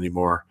burden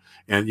anymore.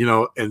 And,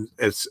 and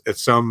it's at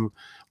some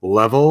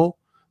level,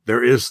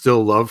 there is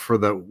still love for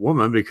that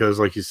woman because,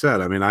 like you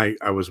said, I mean,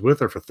 I was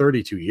with her for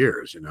 32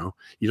 years,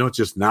 you don't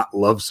just not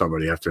love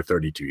somebody after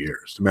 32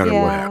 years, no matter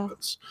what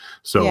happens.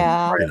 So,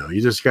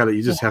 you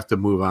just have to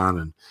move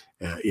on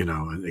and,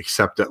 and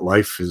accept that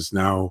life is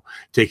now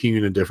taking you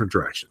in a different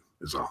direction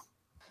is all.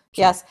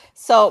 Yes.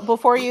 So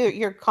before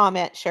your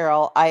comment,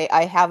 Cheryl,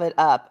 I have it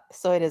up.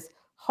 So it is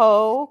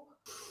ho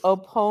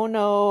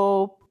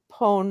opono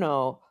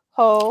pono.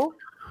 Ho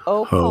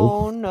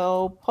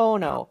opono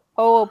pono.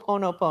 Ho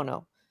opono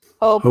pono.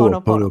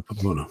 Ho'oponopono.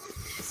 Ho'oponopono.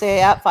 Say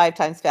that 5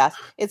 times fast.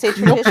 It's a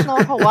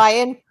traditional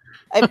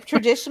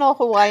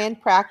Hawaiian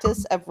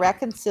practice of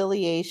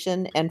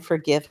reconciliation and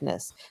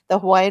forgiveness. The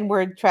Hawaiian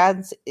word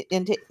translates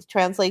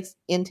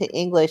into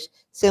English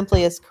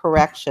simply as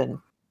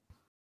correction.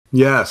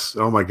 Yes.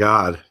 Oh my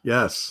God.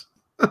 Yes.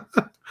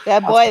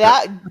 That boy,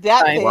 that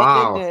Nice. fit,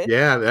 Wow. didn't it?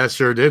 Yeah, that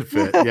sure did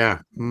fit. Yeah.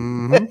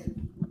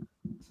 Mhm.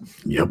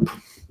 Yep.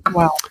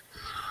 Wow.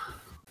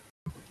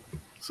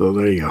 So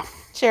there you go.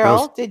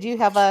 Cheryl, did you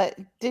have Yeah,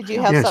 something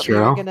you were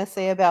Cheryl. going to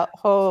say about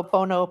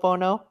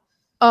Ho'oponopono?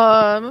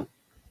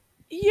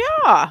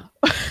 Yeah.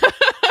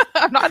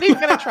 I'm not even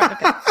gonna try.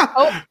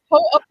 Okay.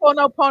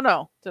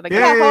 Ho'oponopono. Did I get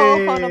Yeah,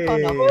 it?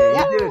 Ho'oponopono. You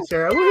Yeah. did it,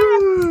 Cheryl.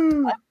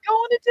 Woo! I'm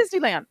going to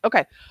Disneyland.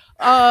 Okay.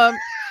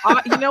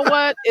 You know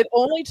what? It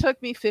only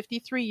took me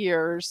 53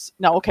 years.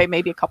 No, okay,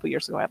 maybe a couple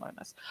years ago I learned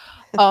this.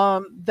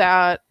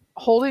 That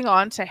holding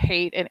on to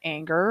hate and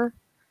anger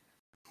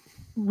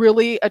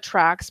really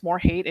attracts more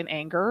hate and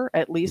anger,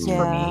 at least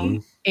for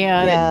me.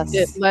 And Yes.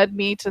 it led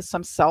me to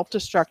some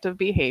self-destructive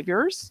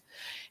behaviors.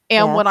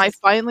 And when I Yes.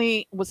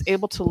 finally was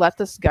able to let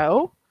this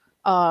go,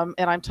 and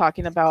I'm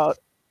talking about,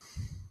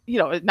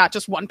 not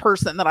just one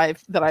person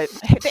the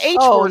H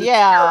Oh word.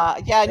 yeah.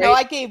 Yeah. No,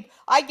 right?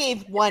 I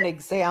gave one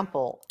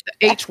example.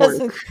 The That H word.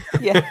 doesn't-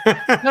 Yeah.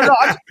 No,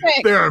 I'm just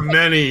saying. There are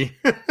many.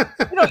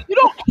 You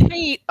don't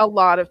hate a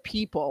lot of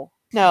people,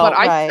 No, but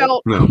I right.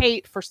 felt No.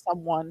 hate for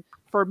someone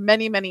for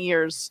many, many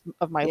years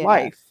of my Yeah.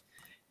 life,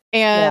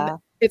 and Yeah.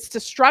 it's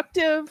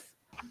destructive,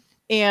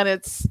 and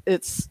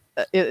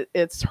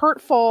it's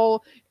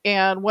hurtful.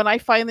 And when I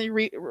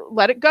finally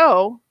let it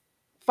go,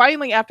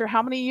 finally after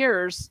how many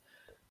years,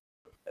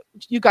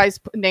 you guys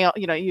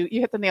you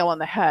hit the nail on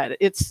the head.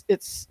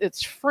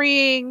 It's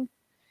freeing.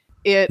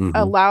 It Mhm.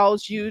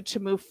 allows you to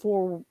move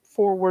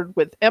forward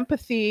with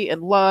empathy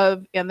and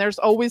love. And you're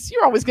always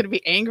going to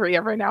be angry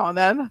every now and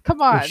then.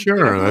 Come on.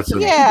 Sure, who's that's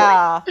angry?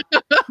 Yeah.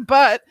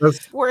 But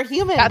We're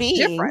human that's beings.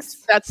 different.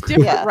 That's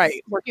different, Yes.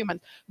 right? We're human.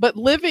 But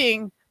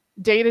living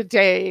day to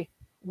day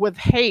with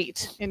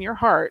hate in your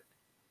heart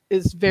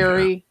is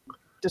very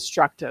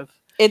destructive.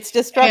 It's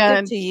destructive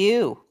And- to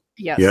you.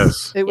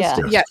 Yes. It was Yeah.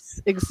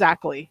 yes,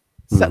 exactly.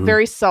 So, Mhm.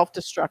 very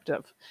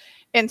self-destructive.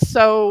 And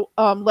so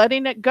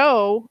letting it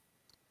go,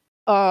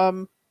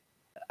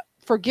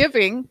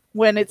 forgiving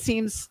when it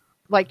seems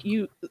like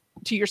you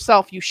to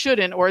yourself you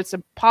shouldn't, or it's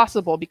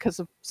impossible because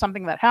of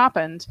something that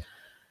happened.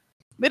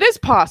 It is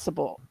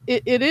possible.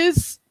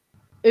 It's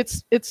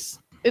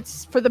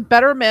for the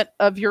betterment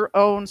of your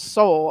own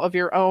soul, of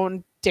your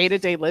own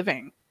day-to-day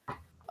living,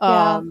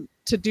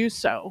 to do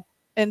so.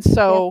 And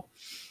so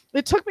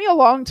it took me a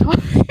long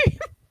time,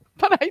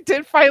 but I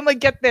did finally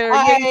get there.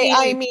 Yay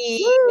I me.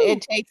 mean, Woo!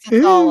 it takes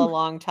us all a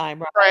long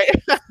time, right? Right.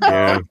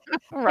 Yeah.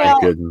 Right. Well,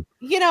 Good.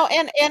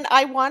 and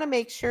I want to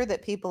make sure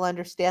that people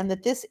understand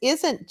that this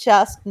isn't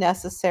just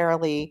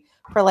necessarily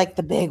for like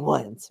the big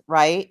ones,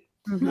 right?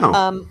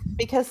 No.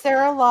 Because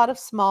there are a lot of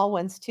small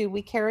ones too.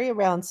 We carry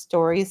around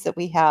stories that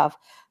we have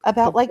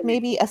about like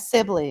maybe a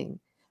sibling,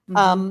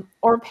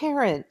 or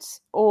parent,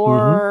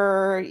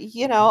 or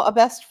a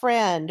best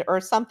friend or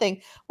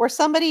something, where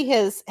somebody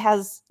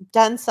has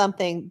done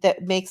something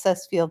that makes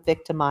us feel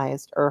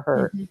victimized or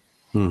hurt.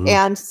 Mhm.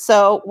 And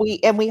so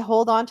we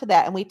hold on to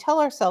that and we tell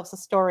ourselves a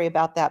story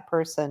about that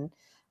person.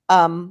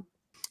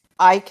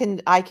 I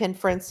can,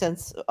 for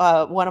instance,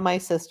 one of my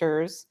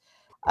sisters,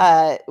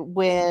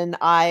 when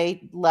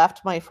I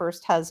left my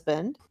first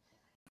husband,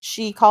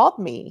 she called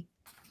me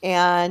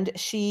and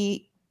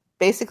she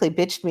basically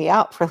bitched me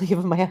out for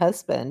leaving my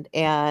husband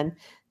and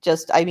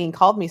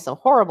called me some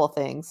horrible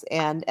things.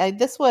 And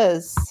this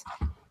was,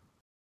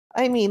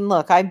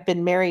 look, I've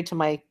been married to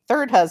my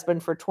third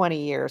husband for 20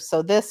 years.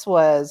 So this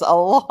was a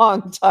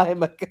long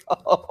time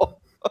ago.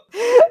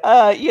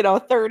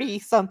 30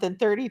 something,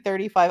 30,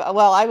 35.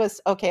 Well, I was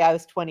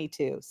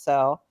 22.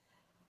 So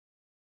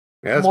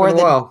Yeah, it's more been a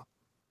than- while.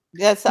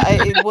 yes,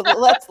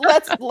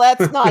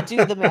 let's not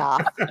do the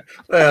math.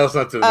 Well, let's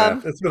not do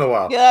that. It's been a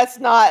while. Yeah,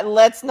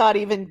 let's not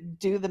even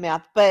do the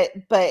math. But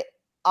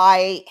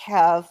I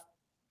have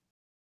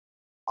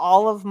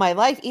all of my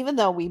life, even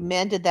though we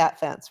mended that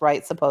fence,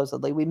 right?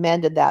 Supposedly we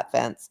mended that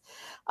fence.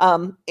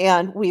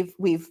 And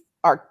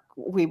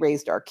we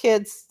raised our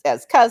kids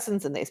as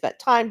cousins and they spent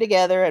time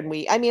together. And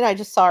I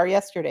just saw her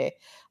yesterday.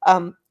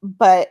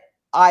 But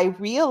I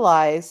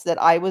realized that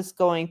I was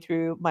going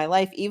through my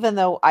life, even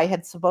though I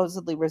had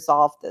supposedly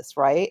resolved this,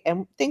 right?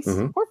 And things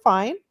were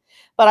fine.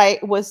 But I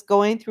was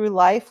going through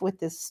life with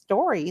this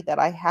story that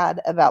I had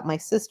about my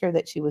sister,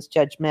 that she was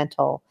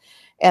judgmental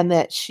and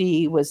that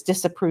she was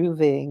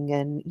disapproving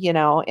and,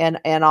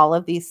 and all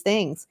of these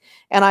things.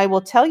 And I will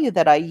tell you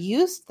that I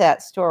used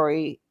that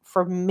story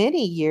for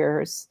many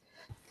years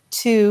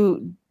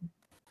to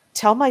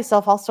tell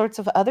myself all sorts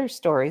of other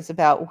stories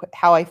about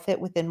how I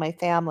fit within my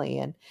family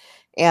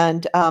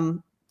and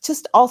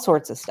just all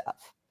sorts of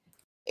stuff.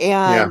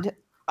 And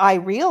I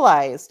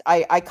realized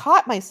I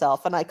caught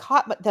myself and I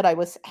caught that I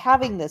was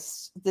having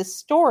this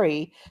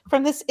story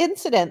from this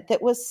incident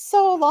that was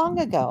so long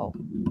ago.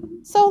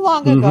 so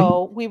long Mhm.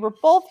 ago. We were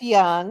both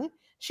young.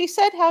 She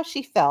said how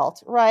she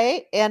felt,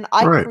 right? And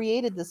I Right.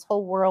 created this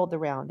whole world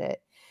around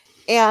it.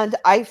 And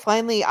I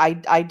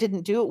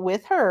didn't do it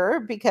with her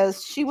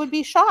because she would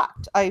be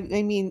shocked. I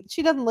mean,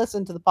 she doesn't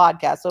listen to the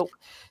podcast,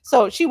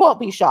 so she won't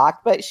be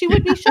shocked, but she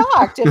would be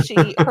shocked if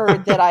she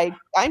heard that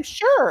I'm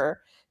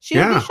sure she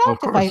would be Yeah, of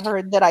shocked if I course.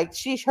 heard that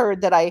she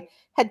heard that I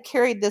had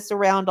carried this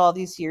around all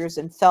these years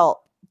and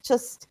felt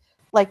just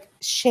like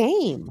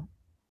shame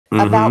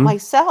about Mhm.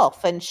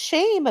 myself and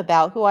shame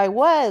about who I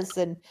was.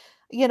 And,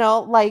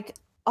 like,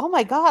 oh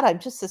my God, I'm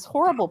just this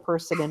horrible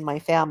person in my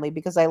family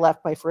because I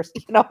left my first,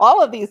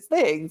 all of these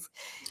things.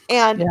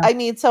 And Yeah. I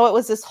mean, so it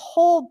was this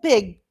whole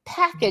big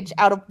package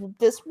out of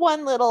this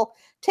one little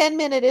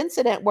 10-minute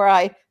incident where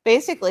I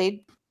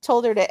basically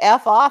told her to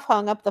F off,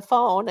 hung up the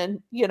phone,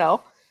 and, Yeah.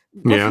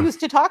 refused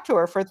to talk to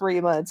her for 3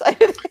 months.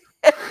 But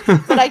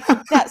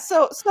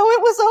so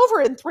it was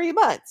over in 3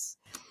 months.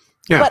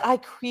 Yeah. But I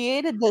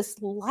created this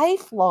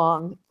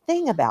lifelong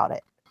thing about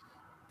it.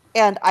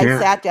 And I Yeah.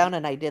 sat down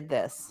and I did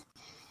this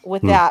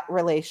with Hmm. that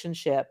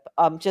relationship,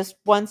 just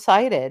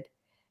one-sided,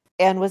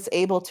 and was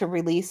able to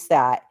release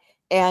that.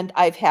 And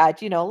I've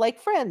had, like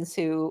friends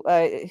who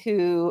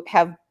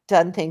have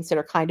done things that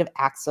are kind of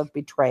acts of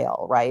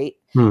betrayal, right?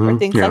 Or Mhm.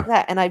 things Yeah. like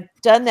that. And I've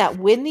done that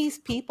when these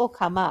people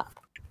come up.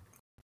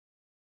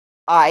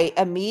 I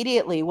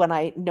immediately, when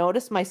I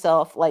notice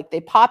myself, like they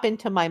pop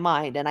into my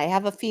mind and I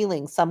have a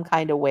feeling some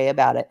kind of way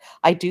about it,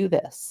 I do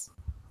this.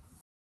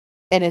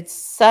 And it's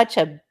such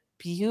a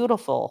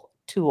beautiful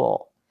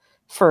tool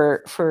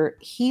for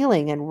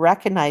healing and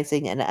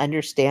recognizing and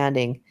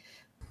understanding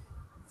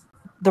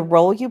the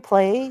role you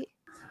play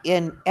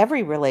in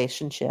every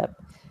relationship,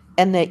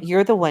 and that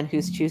you're the one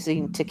who's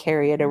choosing to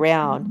carry it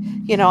around.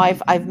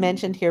 I've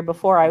mentioned here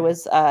before, I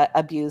was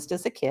abused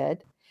as a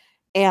kid,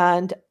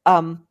 and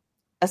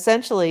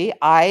essentially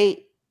I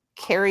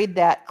carried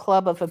that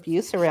club of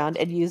abuse around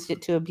and used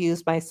it to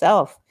abuse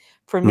myself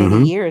for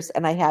many Mhm. years,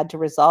 and I had to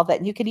resolve that.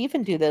 And you can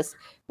even do this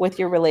with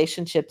your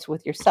relationships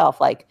with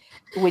yourself, like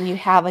when you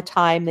have a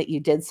time that you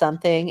did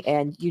something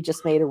and you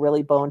just made a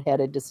really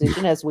boneheaded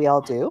decision, as we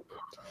all do.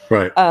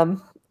 Right.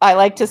 I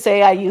like to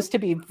say I used to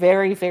be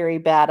very, very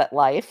bad at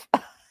life,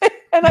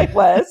 and I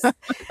was.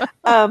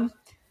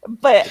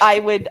 But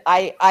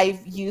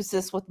I've used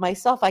this with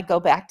myself. I go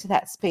back to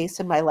that space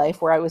in my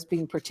life where I was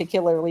being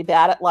particularly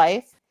bad at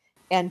life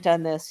and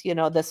done this,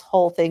 this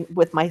whole thing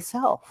with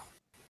myself.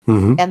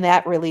 Mhm. And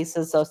that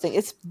releases those things.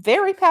 It's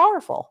very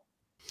powerful.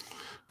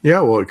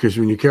 Yeah, well, because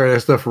when you carry that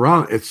stuff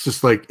around, it's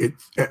just like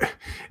and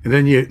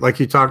then you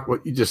talk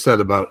what you just said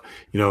about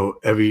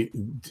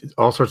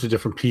all sorts of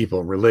different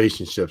people,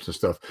 relationships and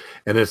stuff,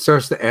 and it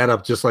starts to add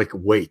up just like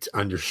weight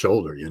on your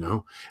shoulder,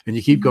 and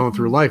you keep going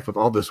through Mhm. life with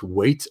all this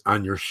weight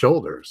on your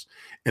shoulders,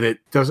 and it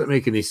doesn't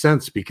make any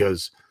sense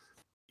because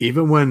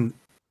even when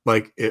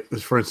like it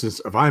was, for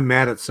instance, if I'm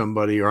mad at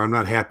somebody or I'm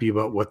not happy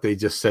about what they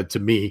just said to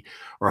me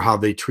or how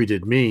they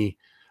treated me,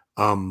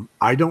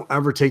 I don't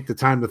ever take the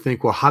time to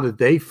think, well, how did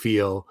they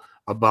feel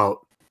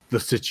about the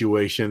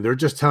situation? They're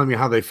just telling me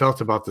how they felt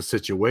about the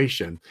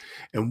situation.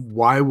 And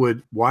why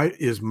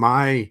is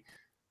my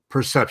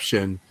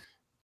perception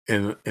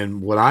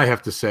and what I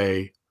have to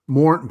say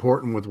more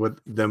important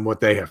than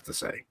what they have to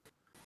say?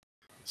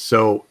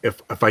 So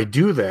if I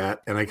do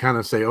that and I kind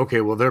of say, okay,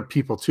 well, they're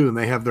people too, and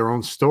they have their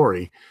own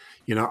story,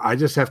 I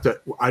just have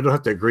to, I don't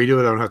have to agree to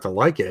it. I don't have to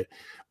like it,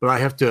 but I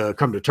have to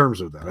come to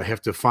terms with that. I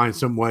have to find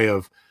some way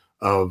of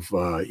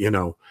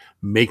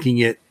making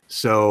it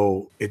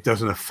so it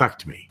doesn't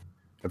affect me,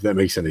 if that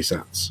makes any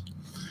sense.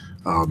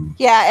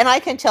 Yeah, and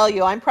I can tell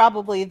you, I'm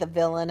probably the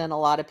villain in a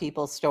lot of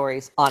people's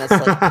stories,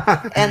 honestly.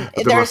 And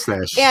the there's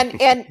mustache.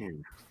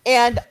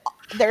 and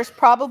there's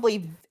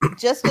probably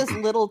just as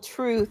little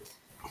truth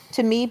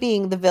to me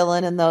being the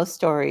villain in those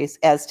stories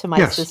as to my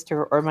Yes.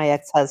 sister or my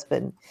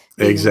ex-husband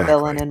being the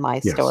villain in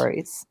my Yes.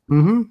 stories.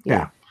 Mm-hmm.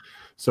 Yeah.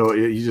 So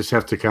you just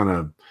have to kind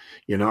of,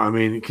 I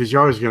mean, because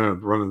you're always going to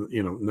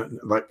run,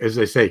 like as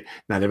they say,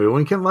 not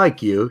everyone can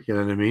like you, you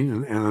know what I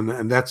mean,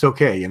 and that's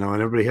okay, and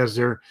everybody has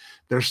their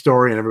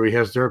story and everybody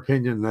has their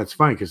opinion, and that's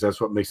fine because that's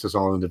what makes us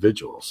all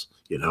individuals,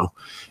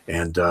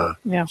 and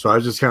Yeah. so I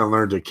just kind of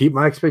learned to keep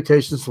my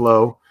expectations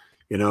low,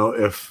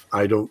 if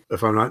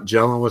I'm not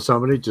gelling with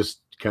somebody, just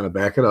kind of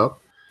back it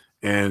up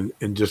and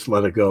just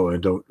let it go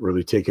and don't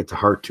really take it to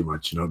heart too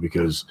much,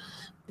 because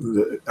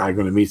I'm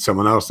going to meet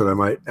someone else that I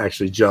might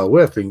actually gel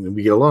with and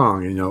we get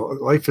along. And,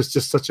 life is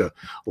just such a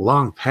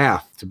long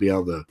path to be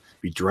able to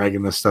be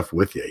dragging this stuff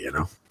with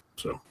you,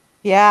 so.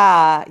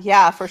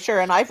 Yeah, for sure.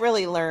 And I've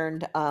really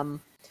learned,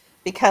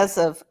 because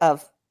of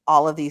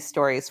all of these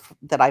stories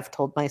that I've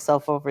told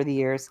myself over the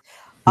years,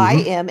 I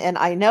am, and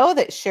I know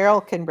that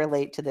Cheryl can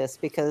relate to this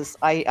because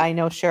I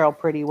know Cheryl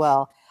pretty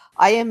well.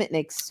 I am an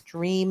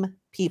extreme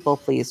people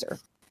pleaser.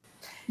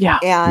 Yeah.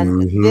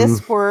 And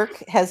this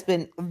work has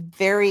been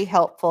very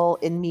helpful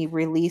in me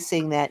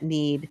releasing that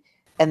need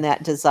and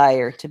that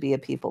desire to be a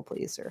people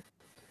pleaser.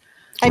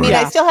 I mean,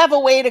 I still have a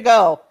way to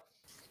go.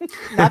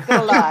 Not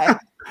gonna lie.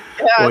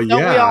 Yeah, Well,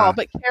 don't we all? yeah.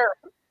 But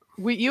Karen,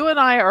 You and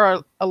I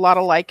are a lot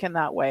alike in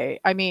that way.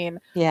 I mean,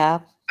 Yeah.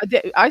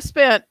 I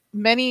spent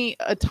many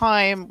a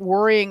time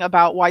worrying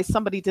about why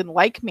somebody didn't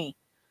like me,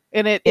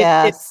 and it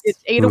Yes.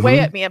 ate away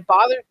Mhm. at me and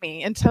bothered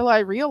me until I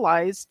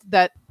realized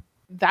that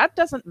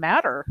doesn't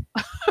matter.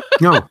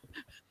 No,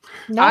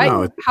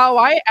 No. How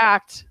I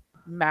act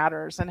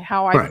matters, and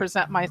how I Right.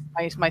 present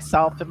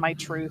myself and my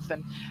truth,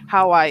 and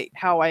how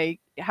I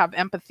have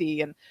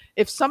empathy. And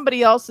if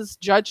somebody else is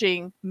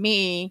judging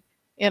me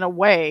in a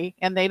way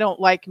and they don't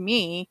like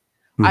me,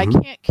 I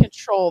Mhm. can't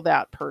control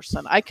that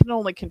person. I can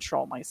only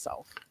control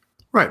myself.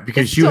 Right, It's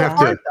because you still have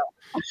hard to.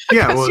 though,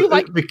 Yeah, because well, you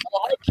like people to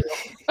like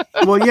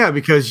you. well, yeah,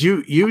 because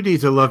you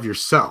need to love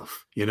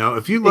yourself.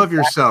 If you love Exactly.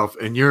 yourself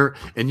and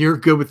you're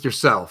good with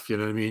yourself, you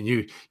know what I mean.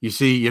 You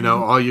see, Mhm.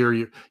 all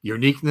your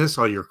uniqueness,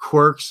 all your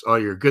quirks, all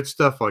your good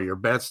stuff, all your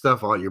bad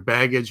stuff, all your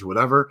baggage,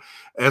 whatever.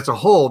 As a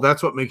whole,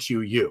 that's what makes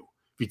you you.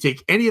 If you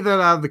take any of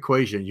that out of the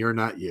equation, you're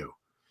not you.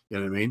 You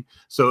know what I mean?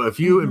 So if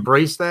you Mhm.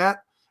 embrace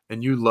that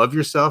and you love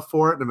yourself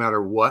for it, no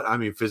matter what, I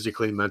mean,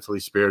 physically, mentally,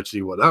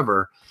 spiritually,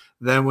 whatever,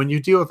 then when you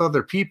deal with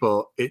other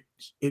people, it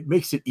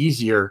makes it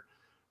easier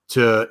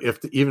to,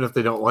 even if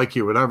they don't like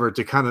you, whatever,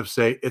 to kind of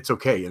say it's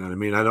okay. You know what I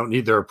mean? I don't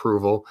need their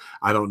approval.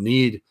 I don't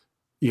need,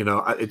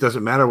 it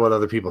doesn't matter what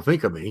other people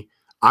think of me.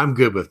 I'm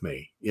good with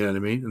me. You know what I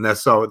mean? And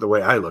that's all the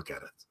way I look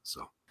at it.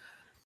 So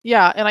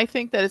Yeah, and I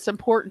think that it's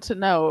important to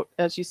note,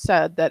 as you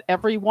said, that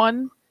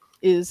everyone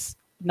is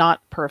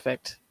not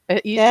perfect.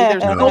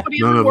 There's no, nobody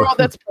in none the of world them.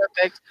 that's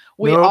perfect.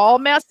 We Nope. all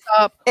mess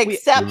up.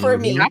 Except for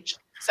We me. Mhm.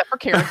 actually, except for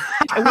Karen,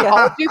 and we Yeah.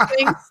 all do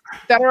things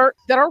that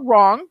are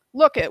wrong.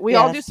 Look, we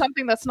all do Yes.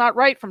 something that's not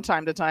right from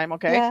time to time.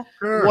 Okay, Yeah.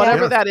 Sure.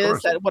 whatever Yes, that of is,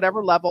 course. at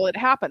whatever level, it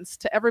happens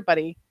to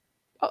everybody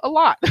a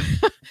lot.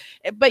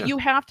 But Yeah. you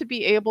have to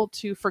be able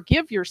to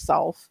forgive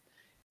yourself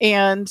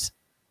and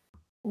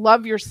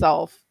love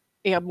yourself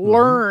and Mhm.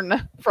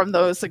 learn from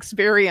those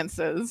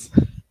experiences,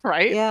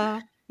 right?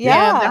 Yeah.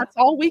 Yeah. And Yeah. that's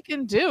all we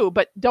can do.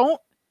 But don't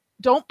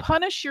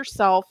punish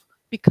yourself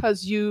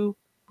because you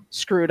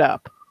screwed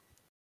up.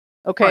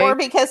 Okay? Or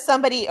because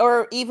somebody,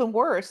 or even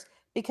worse,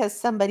 because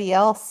somebody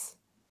else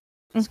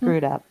Mhm.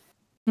 screwed up.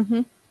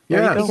 Mhm.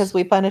 There you go. Yes. Because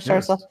we punish Yes.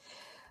 ourselves.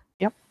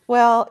 Yep.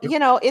 Well,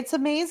 Yep. it's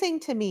amazing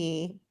to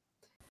me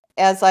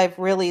as I've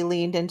really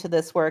leaned into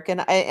this work,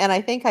 and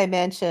I think I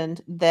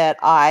mentioned that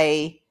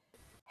I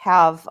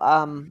have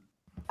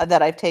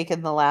that I've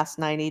taken the last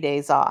 90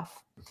 days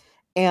off.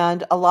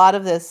 And a lot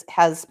of this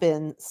has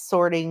been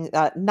sorting,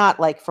 not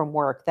like from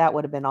work, that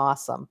would have been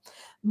awesome,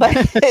 but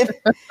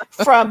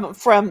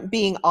from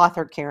being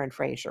author Karen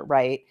Fraser,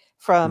 right?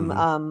 From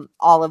Mhm.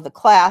 all of the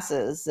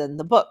classes and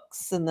the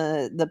books and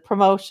the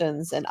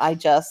promotions, and I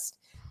just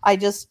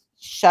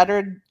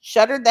shuttered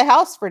the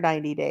house for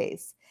 90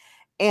 days.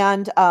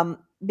 And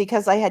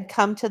because I had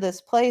come to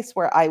this place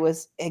where I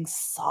was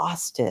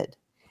exhausted,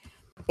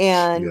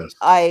 and Yes.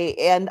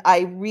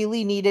 I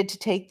really needed to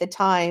take the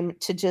time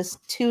to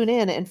just tune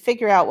in and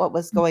figure out what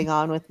was going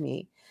on with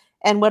me.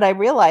 And what I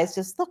realized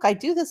is, look, I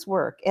do this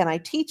work and I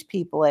teach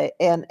people it,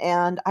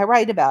 and I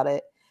write about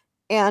it,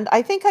 and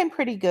I think I'm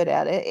pretty good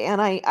at it,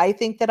 and I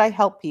think that I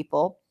help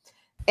people.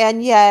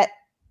 And yet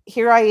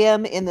here I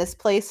am in this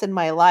place in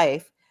my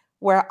life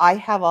where I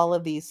have all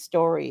of these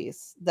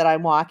stories that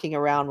I'm walking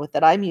around with,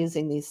 that I'm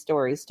using these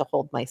stories to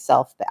hold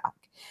myself back.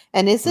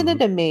 And isn't Mhm.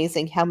 it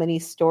amazing how many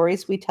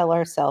stories we tell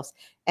ourselves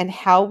and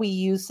how we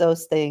use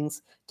those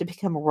things to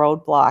become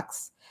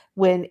roadblocks,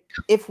 when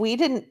if we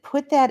didn't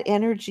put that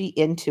energy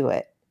into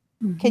it?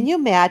 Can Mhm. you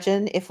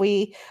imagine if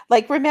we,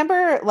 like,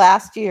 remember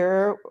last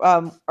year,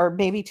 or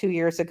maybe 2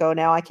 years ago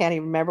now, I can't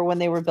even remember, when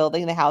they were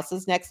building the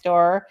houses next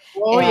door,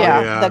 Oh Oh and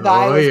yeah. yeah. the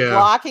guy Oh was yeah.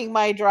 blocking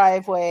my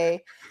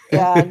driveway,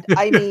 and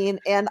I mean,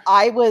 and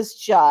I was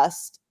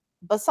just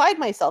beside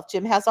myself.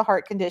 Jim has a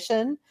heart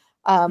condition.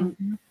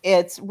 Mhm.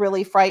 It's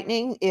really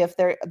frightening if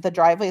the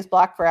driveway is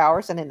blocked for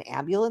hours and an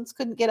ambulance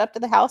couldn't get up to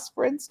the house,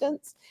 for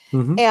instance.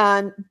 Mhm.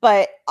 And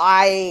but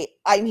I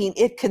mean,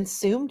 it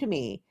consumed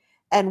me.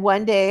 And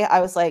one day I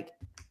was like,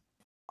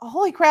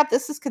 holy crap,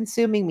 this is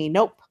consuming me.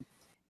 Nope.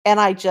 And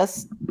I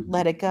just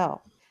let it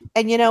go.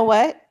 And you know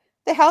what?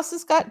 The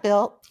houses got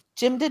built.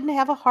 Jim didn't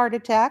have a heart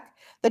attack.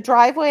 The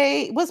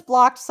driveway was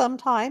blocked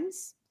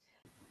sometimes.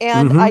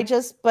 And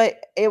Mhm.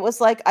 but it was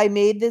like I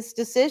made this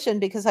decision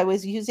because I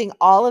was using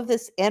all of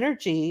this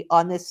energy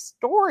on this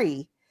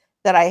story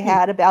that I Yeah.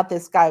 had about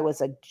this guy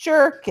was a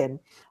jerk, and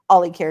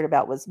all he cared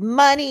about was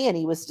money, and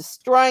he was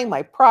destroying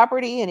my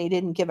property, and he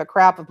didn't give a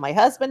crap if my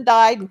husband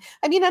died. And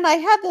I mean, and I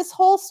had this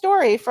whole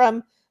story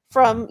from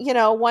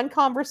one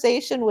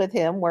conversation with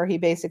him where he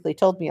basically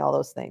told me all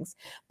those things.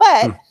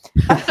 But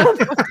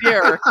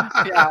Dear.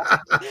 Yeah.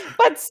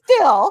 but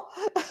still,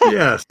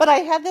 Yes. but I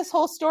had this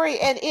whole story,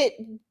 and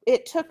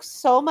it took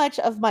so much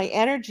of my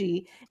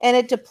energy, and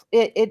it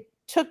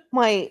took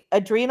my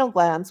adrenal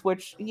glands,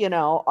 which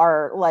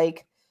are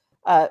like,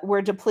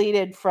 were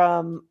depleted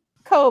from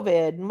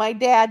COVID, my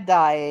dad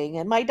dying,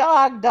 and my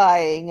dog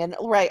dying, and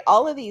right,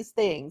 all of these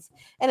things.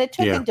 And it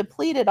took Yeah.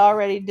 and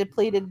already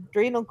depleted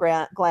adrenal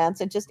glands,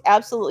 and just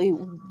absolutely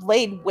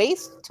laid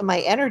waste to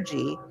my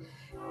energy.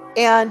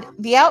 And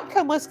the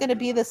outcome was going to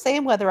be the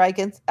same whether I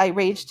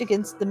raged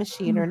against the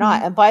machine or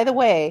not. And by the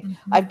way,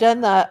 I've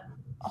done the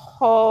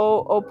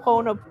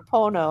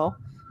Ho'oponopono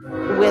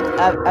with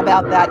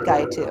about that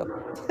guy too.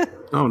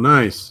 Oh,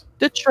 nice.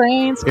 The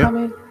train's Yeah.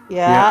 coming.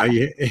 Yeah.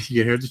 You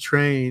hear the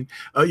train.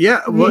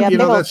 Yeah. Well, Yeah, you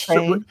know, big old that's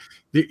true.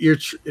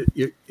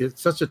 train.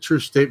 It's such a true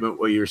statement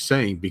what you're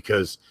saying,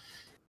 because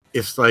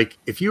it's like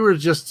if you were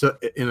just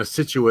in a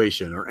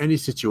situation or any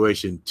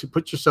situation, to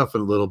put yourself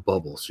in a little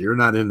bubble so you're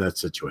not in that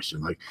situation,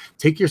 like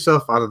take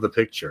yourself out of the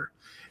picture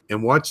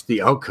and watch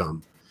the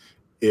outcome.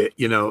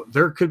 You know,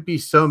 there could be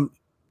some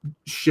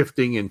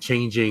shifting and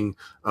changing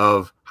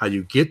of how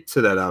you get to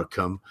that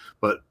outcome,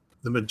 but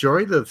the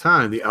majority of the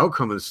time the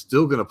outcome is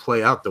still going to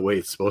play out the way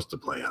it's supposed to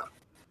play out,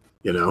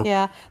 you know?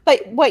 Yeah.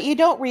 But what you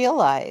don't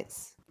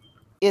realize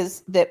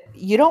is that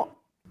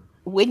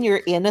when you're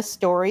in a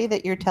story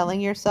that you're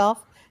telling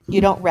yourself, you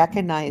don't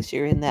recognize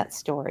you're in that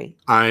story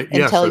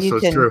until you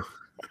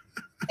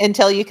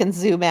can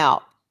zoom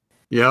out.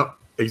 Yep,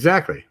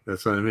 exactly.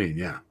 That's what I mean.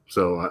 Yeah.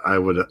 So I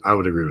would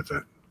agree with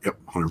that. Yep,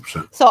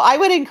 100%. So I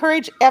would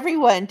encourage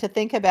everyone to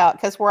think about,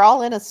 because we're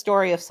all in a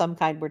story of some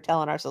kind we're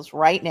telling ourselves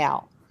right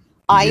now.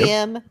 I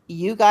am,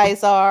 you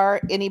guys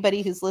are,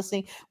 anybody who's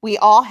listening. We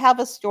all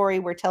have a story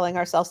we're telling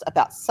ourselves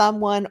about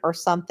someone or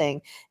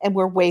something, and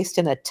we're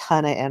wasting a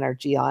ton of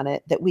energy on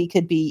it that we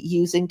could be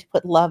using to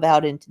put love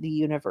out into the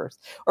universe,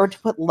 or to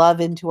put love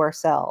into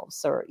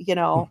ourselves, or, you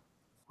know,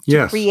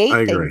 to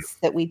create things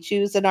that we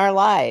choose in our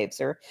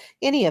lives, or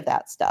any of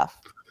that stuff.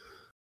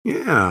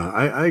 Yeah,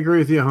 I agree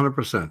with you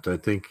 100%. I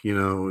think, you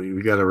know,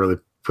 we got to really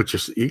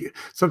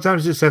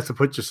sometimes you just have to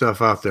put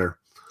yourself out there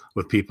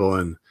with people,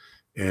 and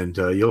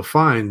you'll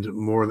find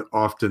more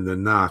often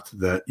than not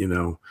that, you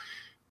know,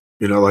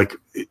 like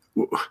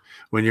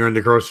when you're in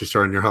the grocery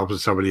store and you're helping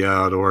somebody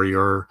out, or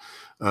you're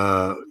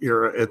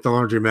at the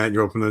laundromat and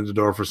you're opening the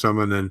door for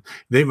someone, and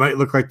they might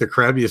look like the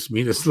crabbiest,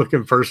 meanest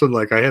looking person.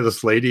 Like I had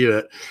this lady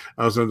that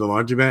I was in the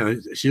laundromat,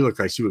 and she looked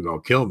like she was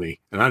going to kill me,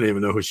 and I didn't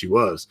even know who she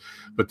was.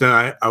 But then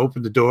I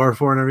opened the door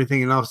for her and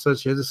everything, and all of a sudden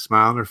she had a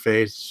smile on her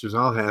face. She was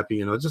all happy,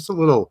 you know, just a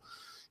little,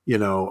 you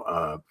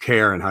know,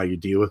 care and how you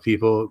deal with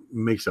people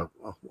makes a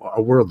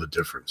world of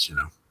difference, you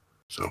know.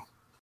 So,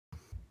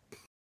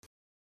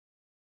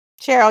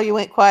 Cheryl, you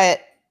went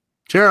quiet.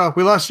 Cheryl,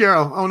 we lost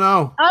Cheryl. Oh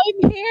no!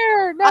 I'm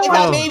here. No, I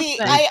thought maybe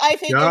I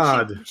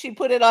figured she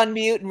put it on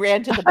mute and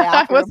ran to the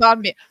bathroom.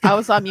 I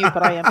was on mute,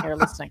 but I am here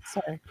listening.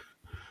 Sorry.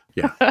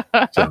 Yeah.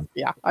 So,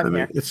 yeah, I'm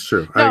here. It's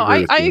true. No,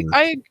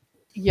 I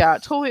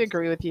totally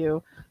agree with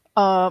you.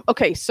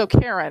 Okay, so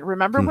Karen,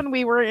 remember when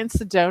we were in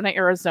Sedona,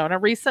 Arizona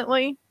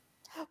recently?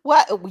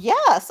 What?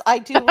 Yes, I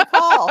do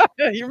recall.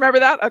 You remember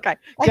that? Okay.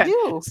 I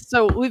do.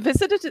 So we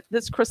visited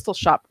this crystal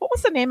shop. What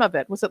was the name of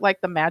it? Was it like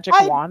the Magic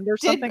Wand or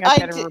something? I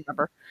can't even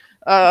remember.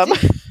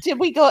 Did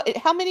we go?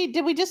 How many?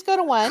 Did we just go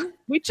to one?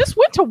 We just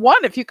went to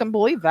one, if you can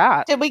believe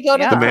that. Did we go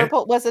to the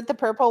purple? Was it the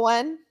purple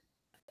one?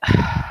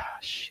 Did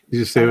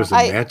you say it was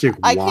a Magic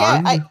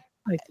Wand?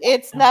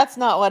 That's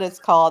not what it's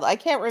called. I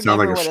can't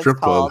remember what it's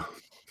called.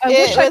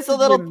 It was a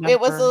little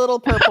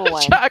purple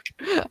one. Chuck,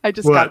 I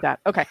just got that.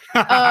 Okay.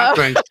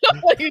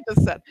 What you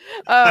just said.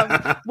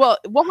 Well,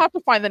 we'll have to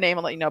find the name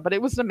and let you know, but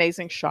it was an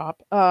amazing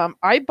shop.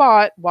 I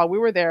bought, while we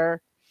were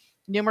there,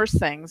 numerous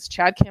things.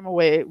 Chad came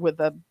away with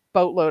a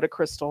boatload of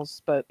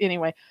crystals. But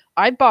anyway,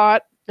 I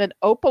bought an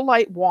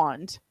opalite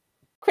wand.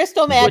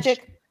 Crystal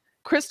magic.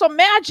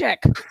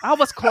 I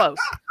was close.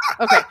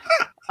 Okay.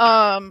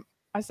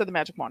 I said the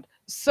magic wand.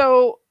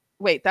 So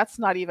wait, that's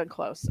not even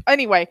close.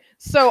 Anyway,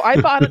 so I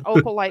bought an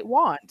opalite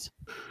wand.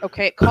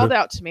 Okay, it called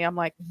out to me. I'm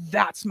like,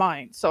 that's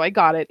mine. So I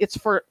got it. It's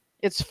for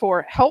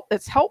help.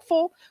 It's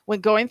helpful when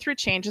going through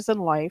changes in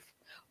life.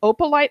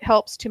 Opalite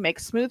helps to make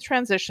smooth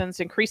transitions,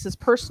 increases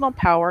personal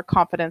power,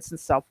 confidence, and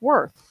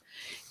self-worth.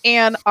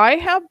 And I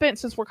have been,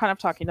 since we're kind of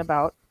talking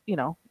about, you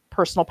know,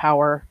 personal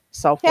power,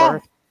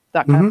 self-worth,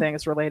 that kind of thing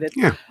is related.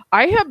 Yeah.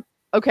 I have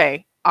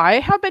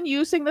been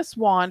using this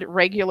wand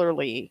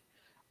regularly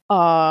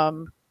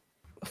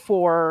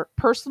for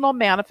personal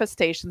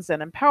manifestations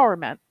and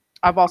empowerment.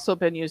 I've also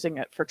been using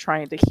it for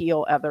trying to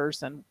heal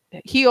others in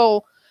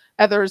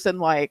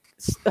like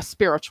a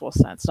spiritual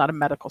sense, not a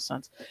medical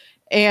sense.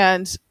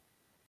 And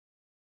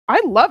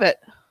I love it.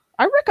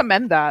 I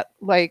recommend that,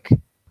 like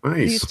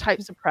these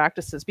types of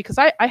practices, because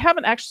I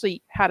haven't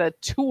actually had a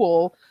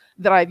tool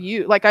that I've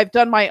used. Like I've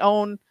done my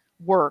own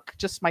work,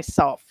 just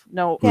myself,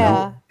 no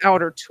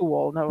outer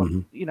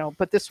tool, you know,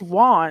 but this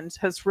wand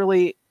has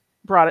really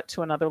brought it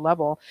to another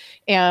level.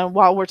 And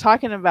while we're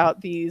talking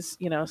about these,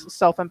 you know,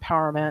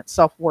 self-empowerment,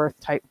 self-worth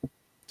type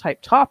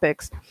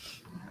topics,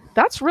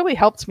 that's really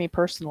helped me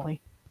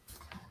personally.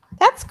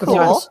 That's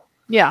cool.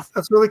 Yeah.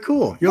 That's really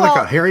cool. You're like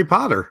a Harry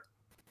Potter.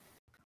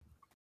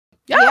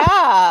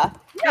 Yeah.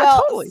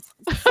 Well, totally.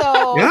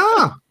 So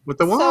yeah, with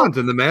the wands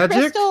and the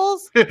magic.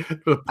 Crystals.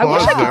 I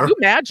wish I could do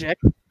magic.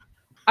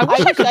 I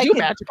wish I could do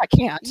magic. I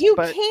can't. You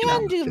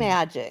can do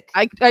magic.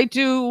 I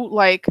do,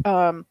 like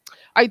I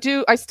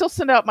still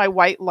send out my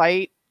white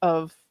light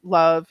of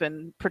love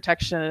and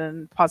protection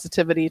and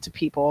positivity to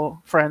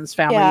people, friends,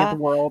 family, Yeah. the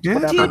world, Yeah.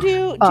 Do you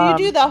whatever.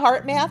 do the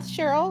heart math,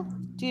 Cheryl?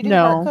 Do you do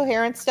heart No.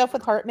 coherence stuff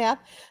with heart math?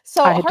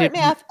 So I heart didn't.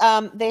 math,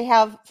 they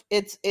have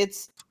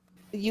it's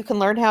you can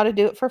learn how to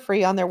do it for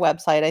free on their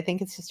website. I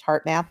think it's just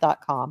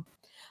heartmath.com.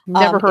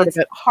 Never heard It's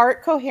of it.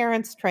 heart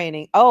coherence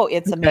training. Oh,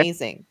 it's Okay.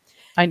 amazing.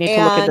 I need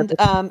to look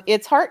into And this.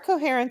 it's heart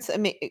coherence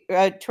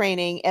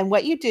training. And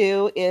what you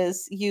do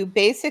is you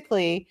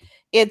basically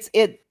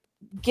it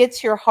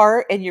gets your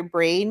heart and your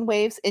brain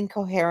waves in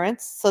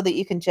coherence so that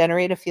you can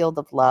generate a field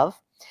of love.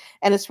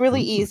 And it's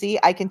really easy.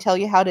 I can tell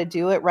you how to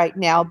do it right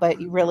now, but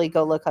you really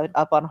go look it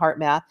up on Heart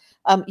Math.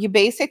 You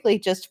basically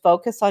just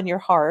focus on your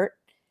heart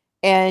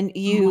and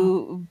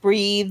you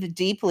breathe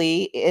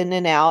deeply in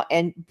and out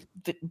and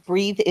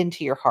breathe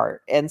into your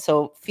heart. And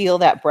so feel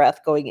that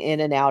breath going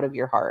in and out of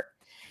your heart.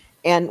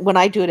 And when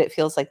I do it, it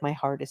feels like my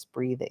heart is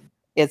breathing.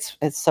 It's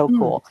so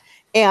cool.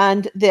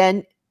 And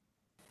then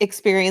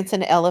experience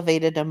an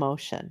elevated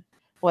emotion,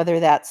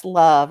 whether that's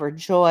love or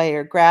joy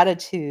or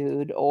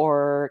gratitude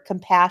or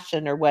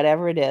compassion or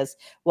whatever it is.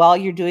 While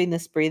you're doing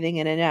this breathing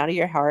in and out of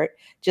your heart,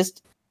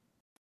 just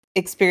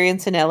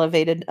experience an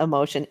elevated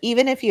emotion,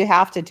 even if you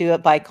have to do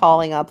it by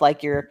calling up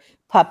like your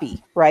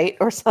puppy, right?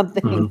 Or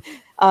something.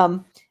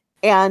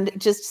 And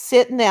just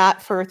sit in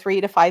that for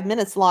 3 to 5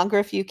 minutes, longer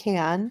if you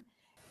can.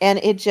 And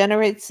it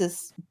generates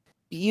this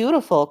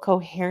beautiful,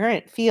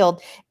 coherent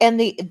field. And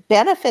the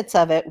benefits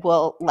of it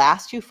will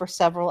last you for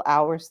several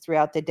hours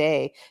throughout the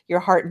day. Your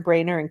heart and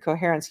brain are in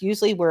coherence.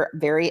 Usually we're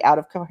very out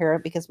of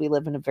coherent because we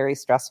live in a very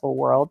stressful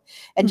world.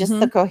 And just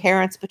the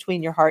coherence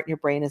between your heart and your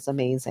brain is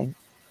amazing.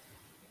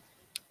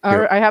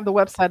 I have the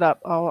website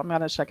up. Oh, I'm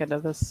gonna check into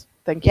this.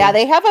 Thank you. Yeah,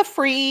 they have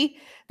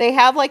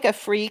like a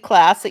free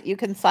class that you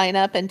can sign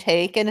up and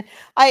take. And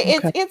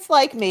it's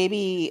like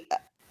maybe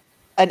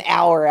an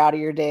hour out of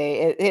your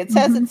day. It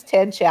says it's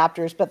 10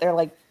 chapters, but they're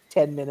like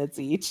 10 minutes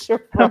each.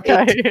 Right?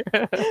 Okay.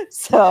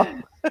 So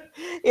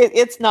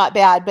it's not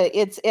bad, but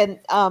it's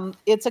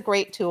a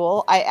great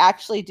tool. I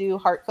actually do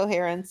heart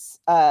coherence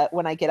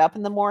when I get up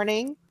in the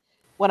morning.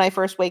 When I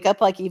first wake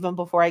up, like even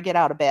before I get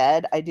out of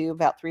bed, I do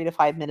about 3 to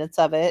 5 minutes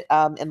of it.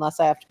 Unless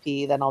I have to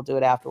pee, then I'll do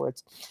it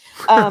afterwards.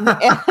 I'm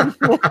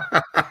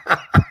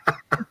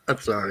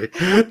sorry.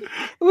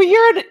 Well,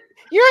 you're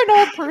an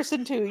old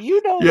person too.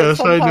 You know that Yes,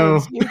 I know.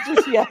 sometimes you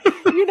just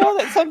you know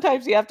that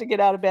sometimes you have to get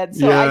out of bed.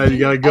 So yeah, you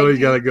gotta go. You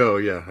gotta go.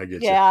 Yeah, I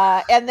get you.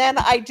 Yeah, and then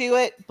I do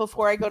it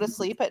before I go to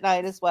sleep at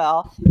night as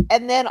well.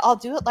 And then I'll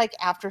do it like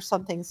after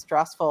something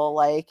stressful,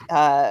 like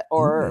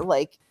or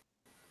like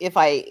if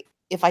I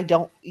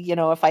don't,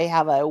 if I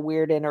have a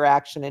weird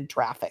interaction in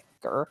traffic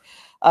or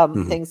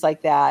things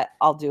like that,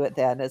 I'll do it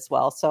then as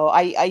well. So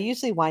I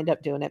usually wind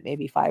up doing it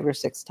maybe 5 or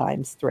 6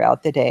 times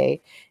throughout the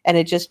day, and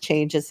it just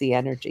changes the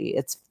energy.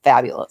 It's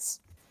fabulous.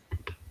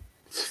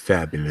 It's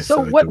fabulous.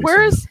 So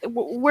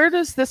where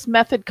does this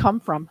method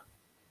come from?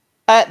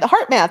 The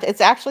heart math.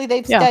 It's actually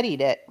they've studied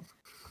it.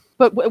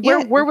 But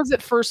where was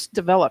it first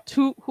developed?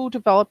 Who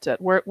developed it?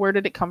 Where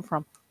did it come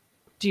from?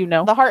 Do you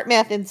know? The Heart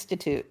Math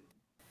Institute.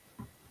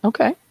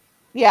 Okay.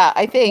 Yeah,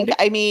 I think.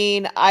 I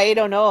mean, I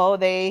don't know.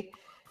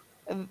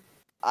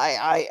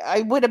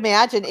 I would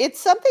imagine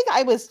it's something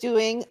I was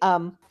doing.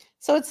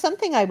 So it's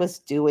something I was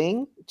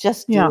doing,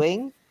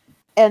 doing,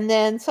 and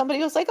then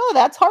somebody was like, "Oh,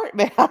 that's Heart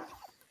Math."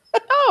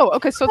 Oh,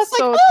 okay. So it's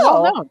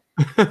well known.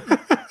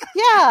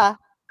 Yeah.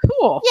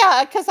 Cool.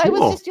 Yeah, because I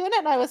was just doing it,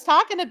 and I was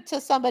talking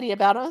to somebody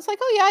about it. I was like,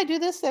 "Oh yeah, I do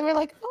this." They were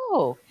like,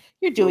 "Oh,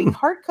 you're doing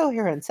heart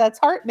coherence. That's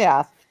Heart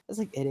Math." I was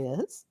like, "It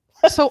is."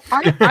 So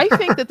I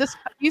think that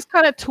these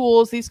kind of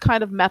tools, these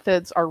kind of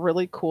methods are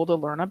really cool to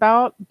learn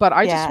about. But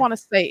I just want to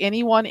say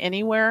anyone,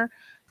 anywhere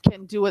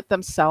can do it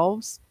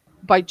themselves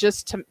by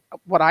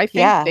what I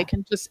think they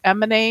can just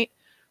emanate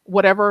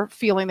whatever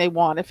feeling they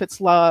want. If it's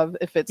love,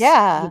 if it's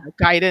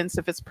guidance,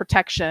 if it's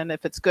protection,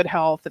 if it's good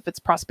health, if it's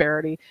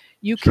prosperity,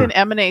 you can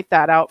emanate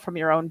that out from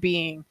your own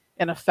being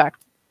and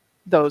affect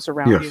those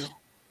around you.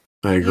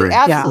 I agree. You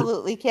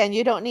absolutely can.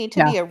 You don't need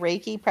to be a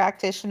Reiki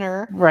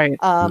practitioner. Right.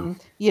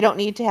 You don't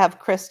need to have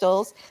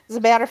crystals. As a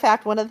matter of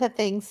fact, one of the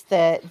things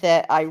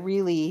that I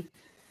really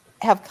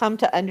have come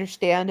to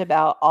understand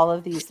about all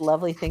of these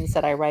lovely things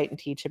that I write and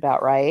teach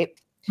about, right?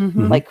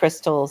 Like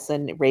crystals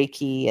and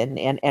Reiki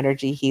and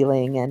energy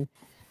healing and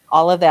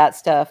all of that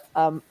stuff.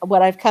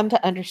 What I've come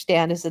to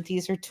understand is that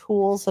these are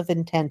tools of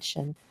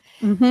intention.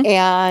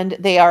 And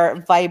they are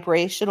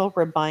vibrational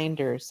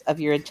reminders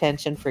of your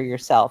intention for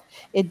yourself.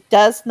 It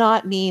does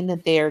not mean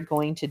that they are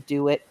going to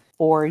do it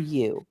for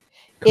you.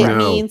 It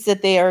means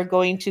that they are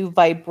going to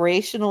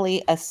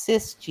vibrationally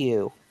assist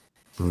you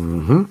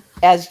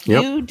as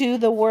you do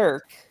the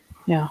work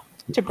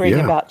to bring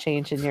about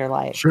change in your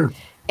life. Sure.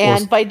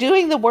 And by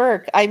doing the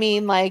work, I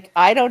mean, like,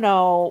 I don't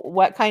know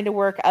what kind of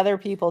work other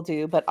people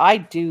do, but I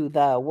do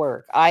the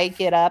work. I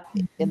get up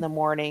in the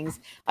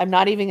mornings. I'm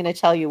not even going to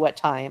tell you what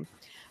time.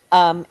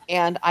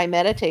 And I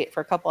meditate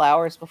for a couple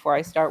hours before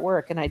I start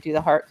work, and I do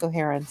the heart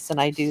coherence, and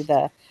I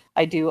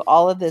do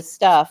all of this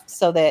stuff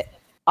so that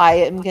I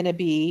am going to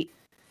be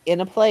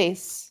in a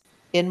place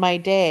in my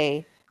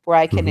day where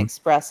I can Mhm.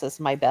 express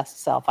as my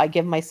best self. I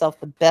give myself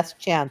the best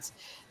chance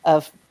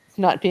of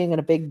not being in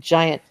a big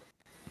giant,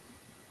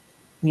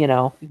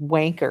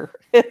 wanker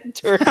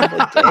during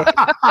the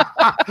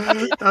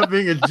day. Not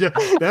being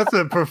that's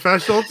a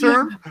professional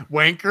term,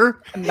 wanker.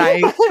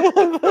 Nice.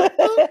 Oh,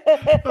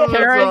 that's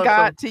Karen awesome.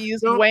 got to use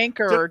Don't-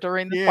 wanker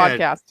during this yeah.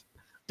 podcast.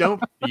 Don't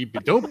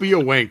be a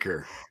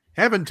wanker.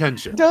 Have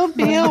intention. Don't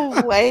be a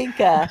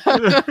wanker.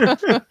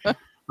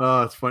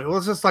 Oh, it's funny. Well,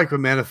 it's just like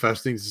with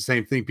manifesting. It's the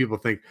same thing. People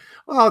think,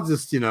 well, I'll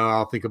just,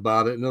 I'll think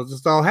about it and it'll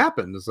just all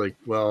happen. It's like,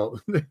 well,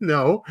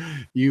 no,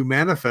 you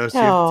manifest.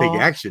 You have to take No.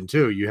 action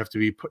too. You have to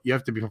be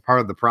part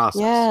of the process.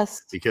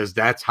 Yes. Because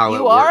that's how it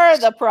You works. are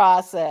the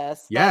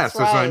process. Yes, that's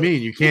what I right.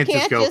 mean. You can't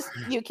just go.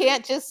 You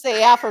can't just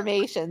say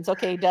affirmations.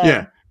 Okay,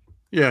 done.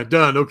 Yeah,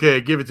 done.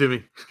 Okay, give it to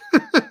me.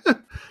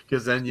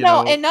 Because then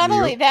and not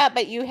only that,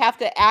 but you have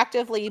to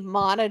actively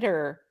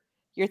monitor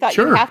your thought.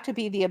 Sure. You have to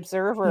be the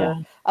observer Yeah.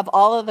 of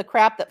all of the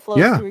crap that flows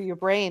Yeah. through your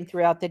brain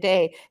throughout the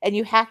day, and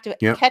you have to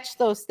Yep. catch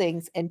those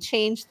things and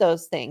change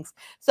those things.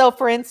 So,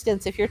 for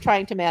instance, if you're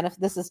trying to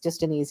manifest, this is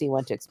just an easy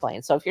one to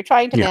explain. So, if you're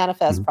trying to Yeah.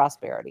 manifest Mhm.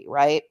 prosperity,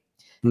 right,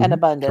 Mhm. and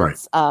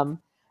abundance,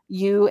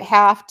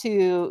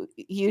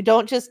 you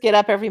don't just get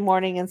up every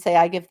morning and say,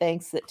 I give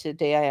thanks that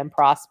today I am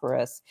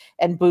prosperous,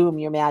 and boom,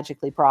 you're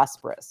magically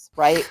prosperous,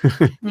 right?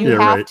 You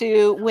Yeah, have right.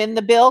 to, when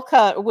the bill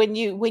when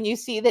you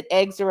see that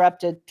eggs are up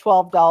to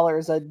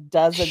 $12 a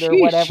dozen or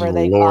Sheesh. whatever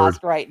they Lord.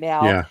 cost right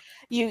now, Yeah.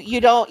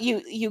 you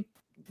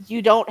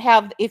don't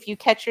have, if you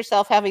catch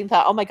yourself having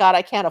thought, oh my God,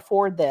 I can't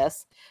afford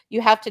this, you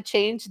have to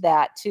change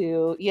that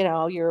to,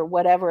 your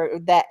whatever,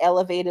 that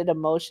elevated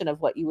emotion of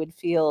what you would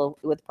feel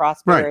with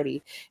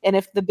prosperity. And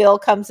if the bill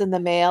comes in the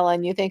mail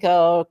and you think,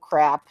 oh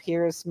crap,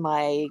 here's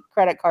my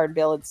credit card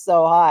bill, it's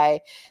so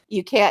high,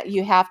 you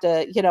have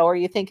to, or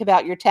you think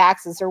about your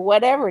taxes or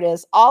whatever it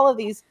is, all of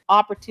these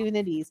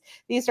opportunities,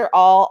 these are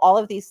all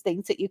of these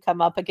things that you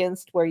come up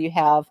against where you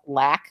have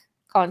lack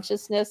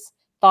consciousness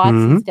thoughts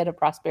Mhm. instead of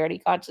prosperity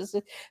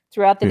consciousness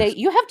throughout the Yes. day.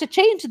 You have to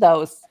change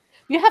those.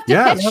 You have to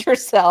Yes. catch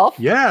yourself.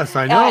 Yes,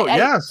 I know.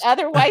 Yes.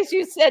 Otherwise,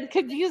 you send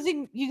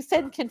confusing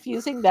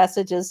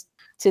messages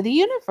to the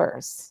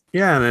universe.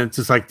 Yeah, and it's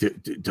just like,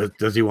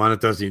 does he want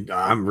it? Does he?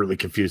 I'm really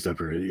confused up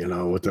here.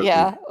 What the?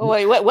 Yeah.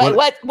 Wait.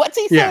 What's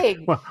he Yeah.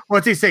 saying?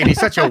 What's he saying? He's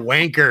such a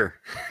wanker.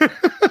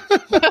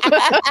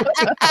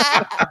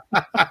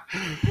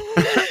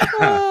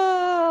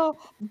 Oh,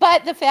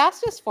 but the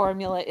fastest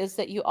formula is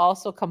that you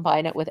also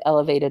combine it with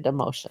elevated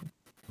emotion.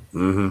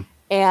 Mm-hmm.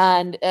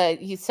 And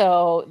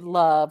so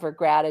love or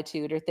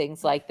gratitude or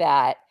things like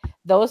that,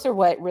 those are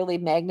what really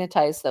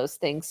magnetize those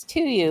things to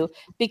you.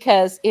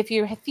 Because if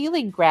you're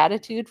feeling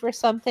gratitude for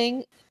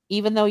something,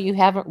 even though you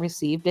haven't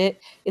received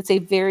it, it's a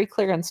very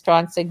clear and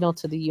strong signal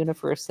to the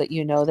universe that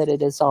you know that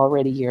it is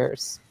already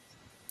yours.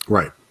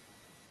 Right.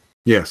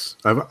 Yes.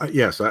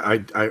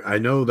 I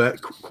know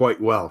that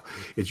quite well.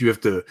 You have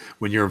to,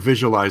 when you're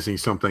visualizing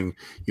something,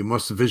 you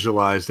must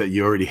visualize that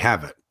you already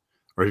have it,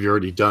 or you've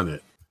already done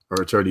it,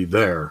 or it's already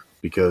there,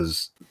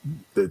 because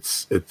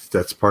that's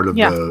part of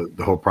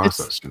the whole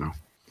process.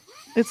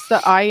 It's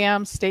the I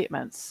am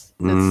statements.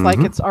 It's like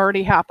it's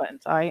already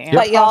happened. I am.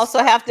 But you also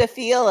have to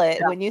feel it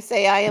when you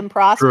say I am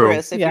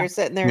prosperous. True. If you're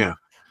sitting there, Yeah.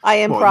 I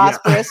am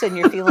prosperous, and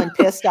you're feeling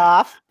pissed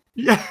off.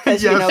 Yeah,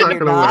 Because you know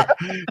you're not.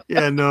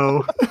 Yeah,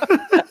 no.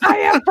 I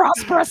am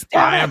prosperous.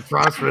 I am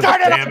prosperous.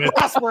 Darn it, Damn I'm it.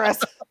 prosperous.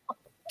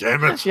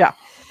 Damn it. Yeah.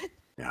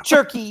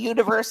 Jerky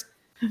universe.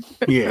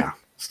 Yeah.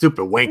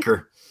 Stupid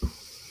wanker.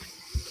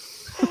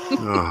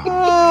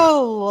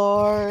 Oh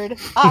Lord.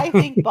 I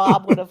think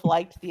Bob would have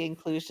liked the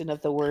inclusion of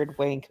the word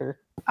wanker.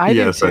 I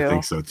do too. I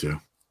think so too.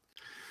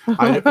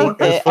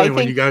 It's funny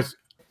when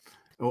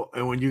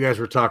you guys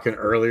were talking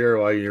earlier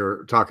while you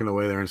were talking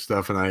away there and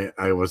stuff, and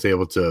I was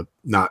able to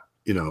not,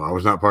 I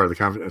was not part of the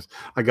conference.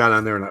 I got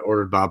on there and I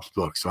ordered Bob's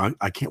book, so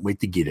I can't wait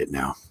to get it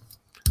now.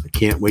 I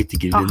can't wait to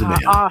get it in the mail.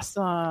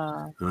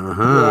 Awesome.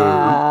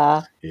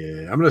 Yeah.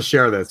 Yeah, I'm gonna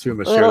share that too. I'm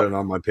gonna share that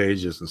on my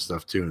pages and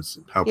stuff too, and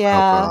help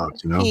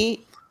out.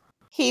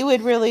 He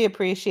would really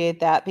appreciate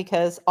that,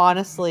 because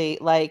honestly,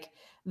 like,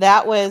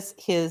 that was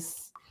his.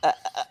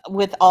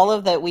 With all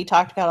of that, we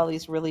talked about all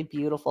these really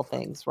beautiful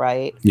things,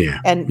 right? Yeah,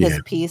 and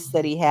this peace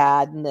that he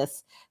had, and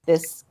this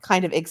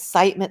kind of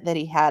excitement that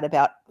he had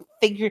about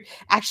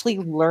actually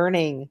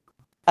learning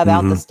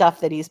about the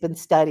stuff that he's been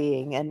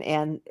studying,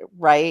 and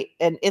right,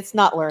 and it's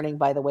not learning,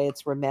 by the way,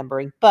 it's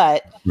remembering,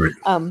 but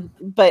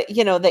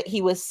that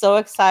he was so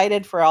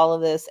excited for all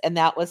of this, and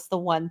that was the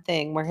one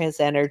thing where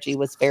his energy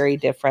was very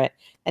different,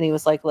 and he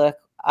was like, look,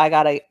 I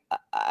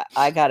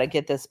gotta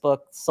get this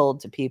book sold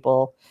to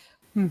people.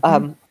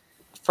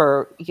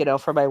 For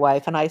my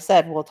wife. And I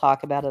said, we'll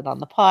talk about it on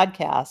the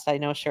podcast. I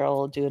know Cheryl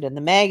will do it in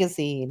the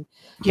magazine.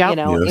 Yeah.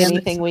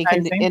 Anything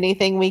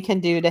we can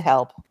do to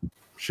help.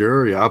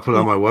 Sure. Yeah. I'll put it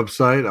on my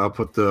website. I'll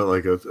put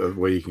a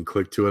way you can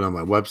click to it on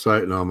my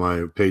website and on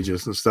my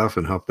pages and stuff,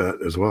 and help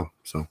that as well.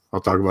 So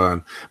I'll talk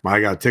about I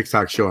got a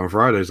TikTok show on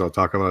Fridays. I'll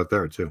talk about it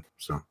there too.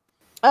 So.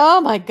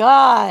 Oh my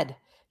God.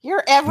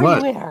 You're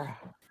everywhere.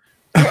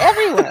 You're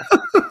everywhere.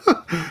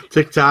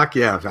 TikTok,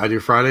 yeah. I do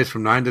Fridays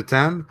from 9 to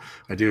 10.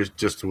 I do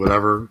just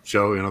whatever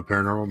show,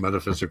 paranormal,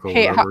 metaphysical,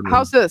 Hey, whatever.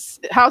 how's this?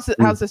 How's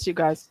this, you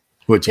guys?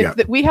 What you If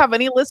got? we have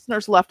any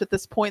listeners left at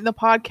this point in the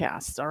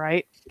podcast, all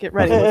right, get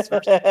ready,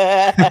 listeners.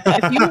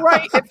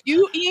 If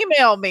you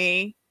email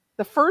me,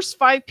 the first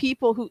 5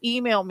 people who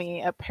email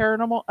me at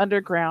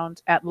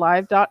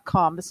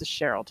paranormalunderground@live.com, this is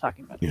Cheryl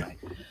talking about Yeah.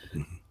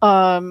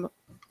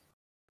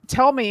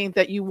 tell me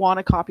that you want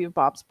a copy of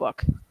Bob's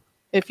book.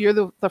 If you're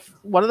the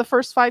one of the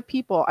first 5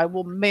 people, I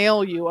will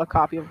mail you a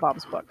copy of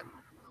Bob's book.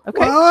 Okay.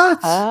 What?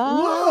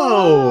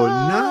 Oh. Whoa,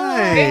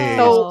 nice. Okay,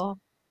 so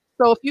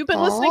if you've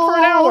been listening for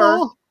an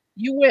hour,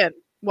 you win.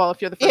 Well,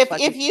 if you're the first 5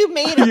 If people. you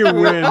made it You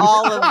through win.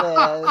 all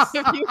of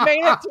this, If you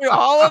made it through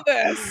all of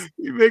this,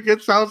 You make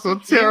it sound so You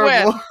win.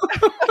 terrible.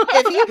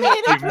 if you made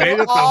it You through made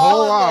it the all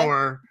whole of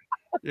hour.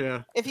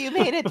 Yeah. if you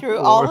made it through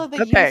all of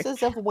the Okay.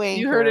 uses of wanker,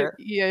 you heard it.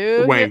 You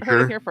heard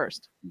Wanker. it here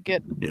first.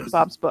 Get Yes.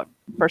 Bob's book.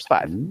 First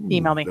 5.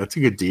 Email me. That's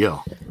a good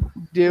deal.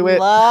 Do it.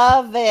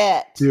 love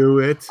it. Do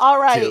it. All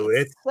right, Do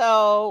it.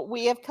 so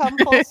we have come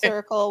full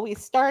circle. We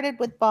started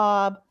with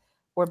Bob.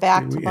 We're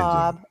back And to we ended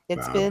Bob.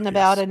 It's Bob, been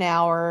about yes. an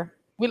hour.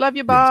 We love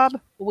you, Bob.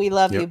 We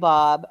love you, Yep.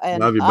 Bob.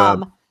 And Love you,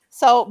 Bob.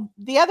 so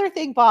the other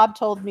thing Bob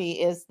told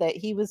me is that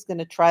he was going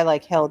to try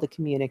like hell to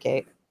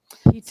communicate.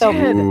 He So-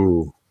 did.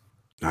 Ooh,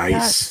 nice.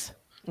 Yes.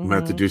 I'm gonna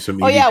have to Mhm. do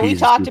some. Oh yeah, we EVPs to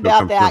talked see if they'll about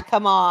come that. through.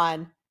 Come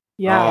on.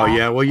 Yeah. Oh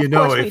yeah. Well, Of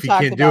course we if he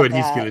talked can't do about it,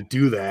 he's that. gonna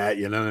do that.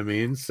 You know what I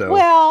mean? So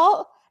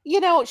Well,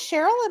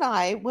 Cheryl and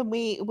I, when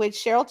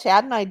Cheryl,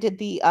 Chad, and I did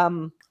the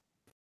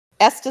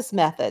Estes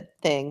method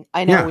thing.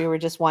 I know Yeah. we were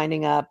just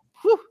winding up.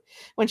 Whew.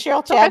 When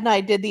Cheryl, Chad, Okay. and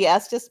I did the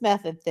Estes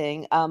method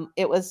thing,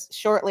 it was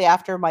shortly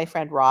after my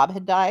friend Rob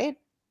had died.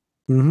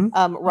 Mhm.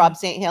 Rob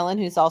St. Helen,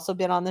 who's also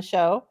been on the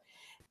show,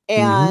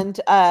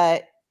 Mm-hmm.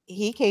 and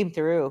he came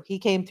through. He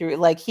came through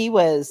like he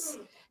was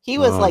Oh,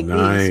 like being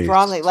nice.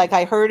 strongly. Like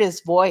I heard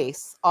his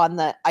voice on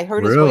the voice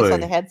on the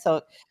Really?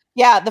 headset.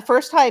 Yeah, the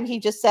first time he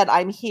just said,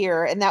 "I'm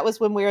here," and that was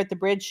when we were at the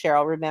bridge.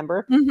 Cheryl,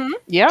 remember?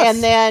 Yes.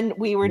 And then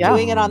we were Yeah.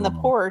 doing it on the Oh.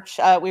 porch.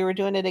 We were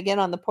doing it again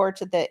on the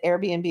porch at the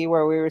Airbnb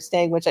where we were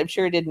staying, which I'm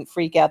sure didn't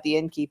freak out the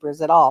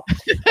innkeepers at all.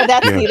 But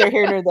that's Yeah. neither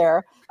here nor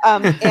there.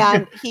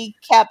 And he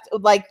kept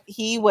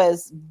he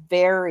was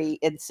very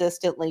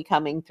insistently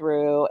coming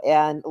through,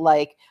 and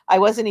like I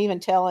wasn't even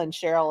telling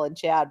Cheryl and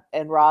Chad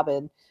and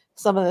Robin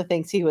some of the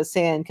things he was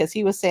saying, because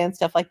he was saying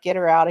stuff like, "Get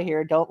her out of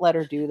here! Don't let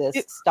her do this.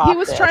 Stop." He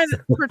was this." trying to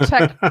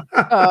protect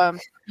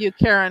you,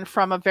 Karen,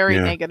 from a very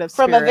Yeah. negative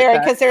from a spirit very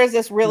that- because there was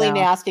this really Yeah.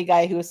 nasty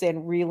guy who was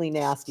saying really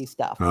nasty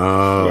stuff.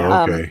 Oh,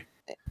 Yeah. okay.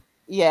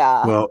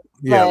 Yeah. Well,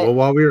 yeah. but-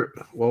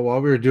 Well,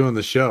 while we were doing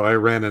the show,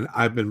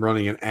 I've been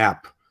running an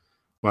app.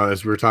 Well,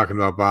 as we were talking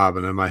about Bob,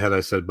 and in my head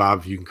I said, "Bob,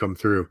 if you can come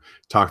through,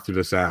 talk through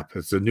this app."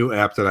 It's a new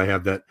app that I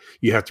have that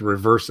you have to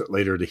reverse it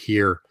later to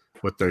hear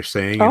what they're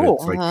saying. And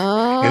it's like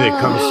and it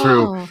comes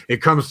through. Oh.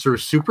 It comes through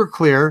super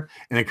clear,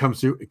 and it comes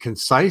through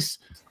concise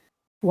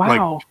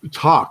Wow.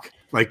 talk.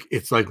 Like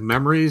it's like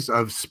memories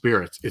of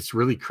spirits. It's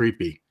really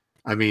creepy.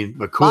 I mean,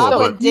 but cool. Bob So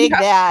would But dig you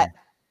have- that.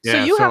 so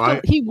yeah, you so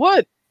have to. He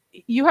would.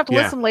 You have to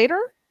Yeah. listen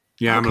later.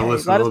 yeah, I'm gonna Okay,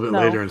 listen a let little us bit know.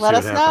 later and Let see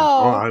us what happens.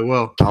 Oh, know. I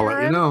will. I'll let you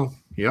Karen? know.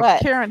 Yep.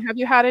 What? Karen, have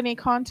you had any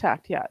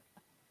contact yet?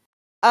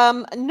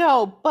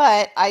 No,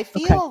 but I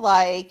feel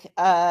like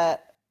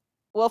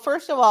well,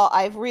 first of all,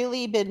 I've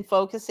really been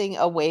focusing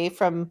away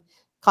from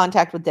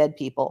contact with dead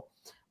people.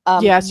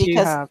 Yes, you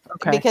because have.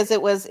 Okay. because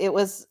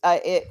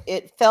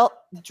it felt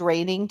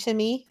draining to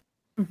me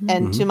Mhm.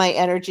 and to my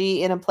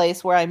energy in a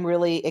place where I'm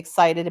really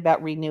excited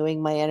about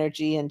renewing my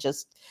energy and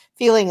just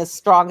feeling as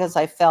strong as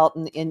I felt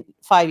in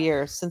 5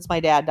 years since my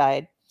dad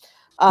died.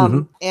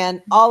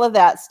 And all of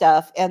that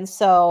stuff. And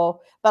so,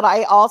 but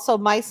I also,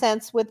 my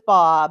sense with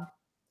Bob,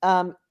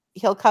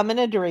 he'll come in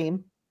a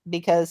dream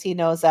because he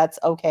knows that's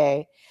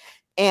okay.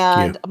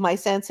 And my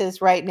sense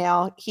is right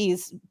now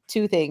he's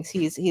two things.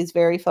 He's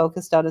very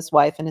focused on his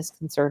wife and is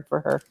concerned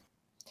for her.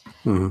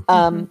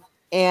 Mhm.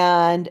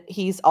 And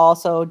he's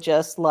also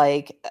just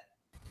like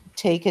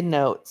taking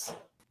notes.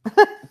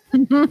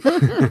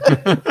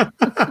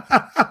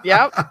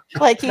 Yep.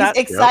 Like he's That-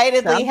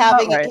 excitedly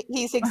Sounds about right.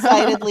 he's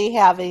excitedly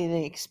having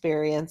the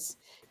experience.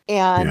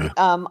 And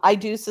I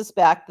do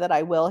suspect that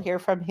I will hear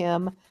from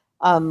him.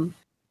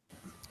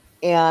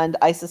 And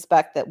I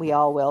suspect that we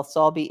all will.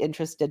 So I'll be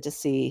interested to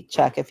see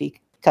Chuck if he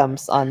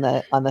comes on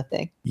the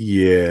thing.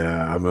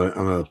 Yeah, I'm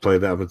gonna play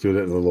that. I'm gonna do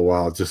that in a little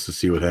while just to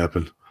see what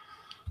happened.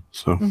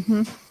 So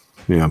Mhm.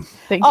 yeah.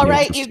 Thank All you.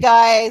 right, you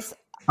guys.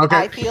 Okay.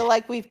 I feel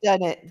like we've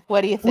done it.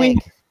 What do you think?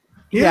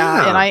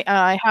 Yeah, and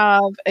I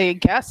have a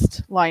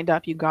guest lined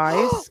up, you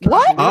guys.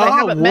 What? I Oh,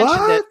 haven't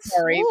mentioned it. what?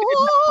 Sorry. We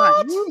didn't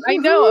have time. I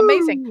know,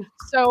 amazing.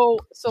 So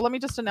let me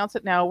just announce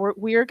it now.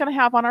 We're going to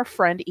have on our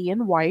friend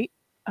Ian White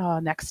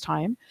next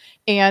time,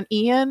 and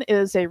Ian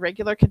is a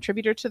regular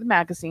contributor to the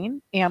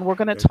magazine, and we're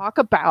going to talk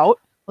about.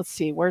 Let's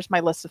see, where's my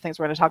list of things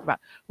we're going to talk about?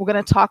 We're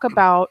going to talk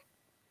about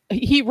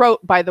he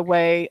wrote, by the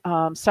way,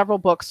 several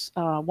books,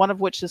 one of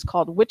which is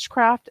called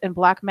Witchcraft and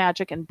Black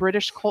Magic in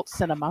British Cult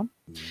Cinema.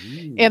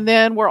 And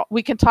then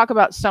we can talk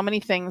about so many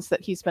things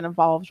that he's been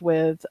involved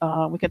with.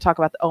 We can talk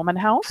about the Omen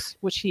House,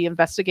 which he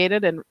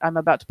investigated, and I'm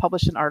about to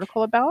publish an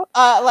article about.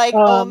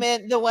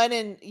 Omen, the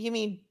one you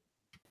mean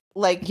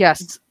like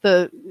yes,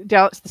 the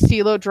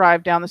CeeLo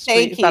Drive down the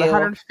street, about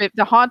 150,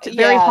 the haunted,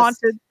 very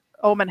haunted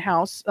Omen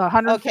House.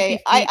 150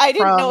 okay, I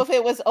didn't know if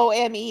it was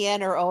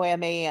OMEN or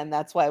OMAN.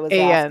 That's why I was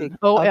asking.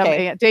 OMAN.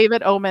 Okay.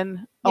 David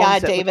Omen. Yeah,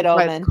 David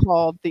Omen.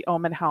 Called the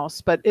Omen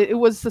House, but it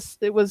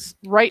was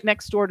right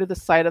next door to the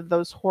site of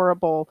those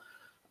horrible.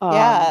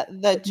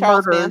 The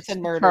Charles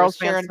Manson murders,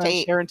 Sharon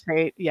Tate,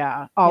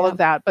 all of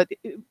that. But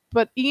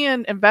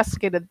Ian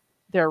investigated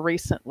there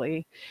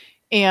recently,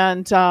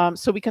 and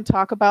so we can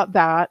talk about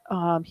that.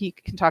 He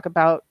can talk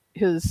about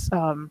his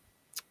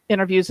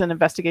interviews and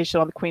investigation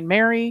on the Queen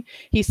Mary.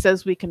 He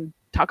says we can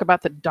talk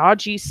about the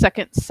dodgy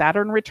second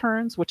Saturn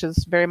returns, which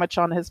is very much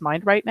on his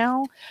mind right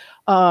now.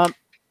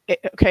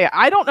 Okay,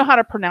 I don't know how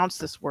to pronounce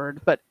this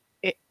word, but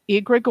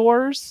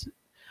egregores.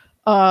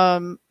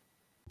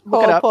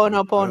 Look it up.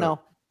 Ho'oponopono.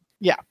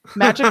 Yeah,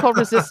 magical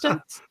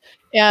resistance.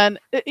 And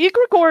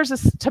egregores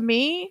is, to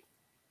me,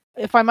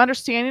 if I'm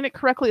understanding it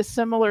correctly, is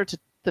similar to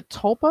the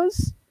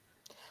tulpas.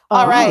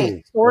 All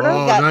right, sort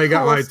of. Now you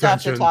got my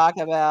stuff attention to talk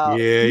about.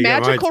 Yeah, you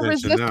magical got my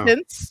attention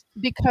resistance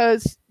now.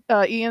 Because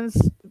Ian's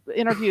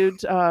interviewed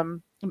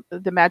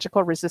the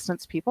magical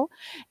resistance people,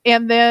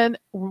 and then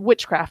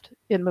witchcraft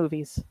in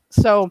movies.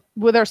 So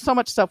there's so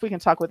much stuff we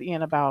can talk with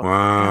Ian about.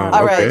 Wow,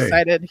 all right,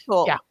 excited.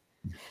 Cool. Yeah.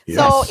 Yes.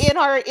 So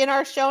in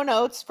our show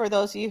notes, for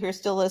those of you who are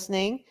still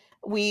listening,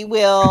 we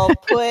will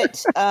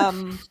put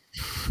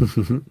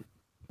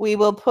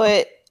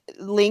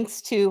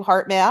links to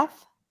Heart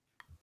Math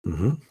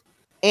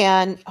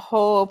and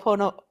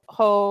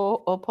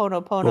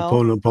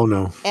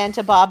Ho'oponopono and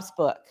to Bob's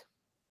book.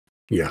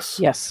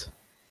 Yes,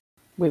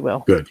 we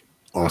will. Good,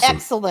 awesome,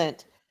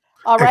 excellent.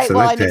 All right,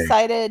 well, I'm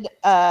excited.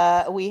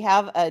 We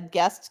have a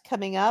guest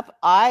coming up.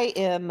 I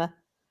am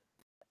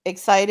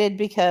excited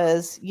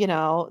because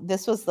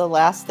this was the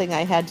last thing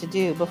I had to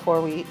do before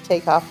we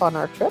take off on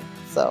our trip.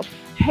 So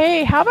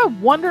hey, have a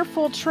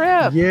wonderful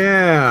trip.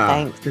 Yeah,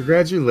 thanks.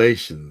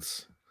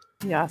 Congratulations.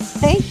 Yes,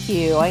 thank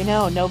you. I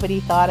know nobody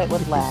thought it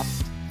would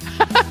last.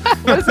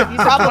 What is it?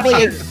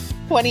 Probably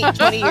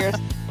 20 years,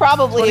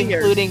 probably 20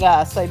 including years.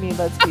 Us. I mean,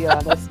 let's be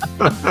honest.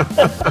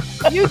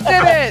 You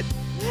did it.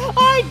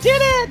 I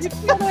did it. You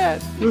did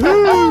it.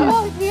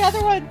 The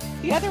other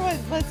one,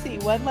 let's see,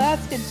 one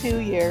lasted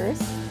 2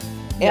 years.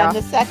 And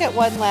the second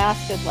one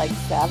lasted like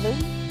 7.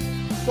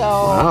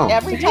 So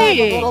every time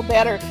a little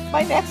better.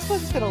 My next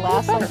one's going to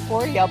last like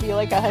 40. I'll be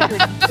like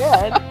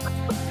 110.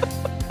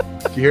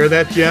 Did you hear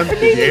that, Jen?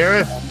 Did you hear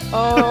it?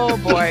 Oh,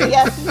 boy.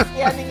 Yes, he's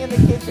standing in the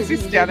kitchen.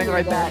 He's standing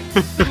right there.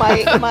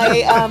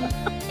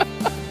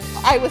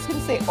 I was going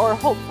to say, or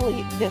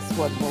hopefully this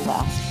one will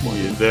last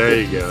 40. There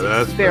you go.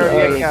 That's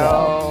there you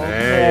go.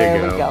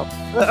 There you go.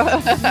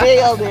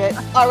 Nailed it.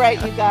 All right,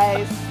 you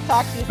guys.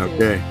 Talk to you soon.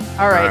 Okay.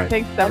 All right.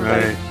 Thanks,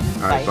 everybody.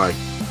 All right. Bye.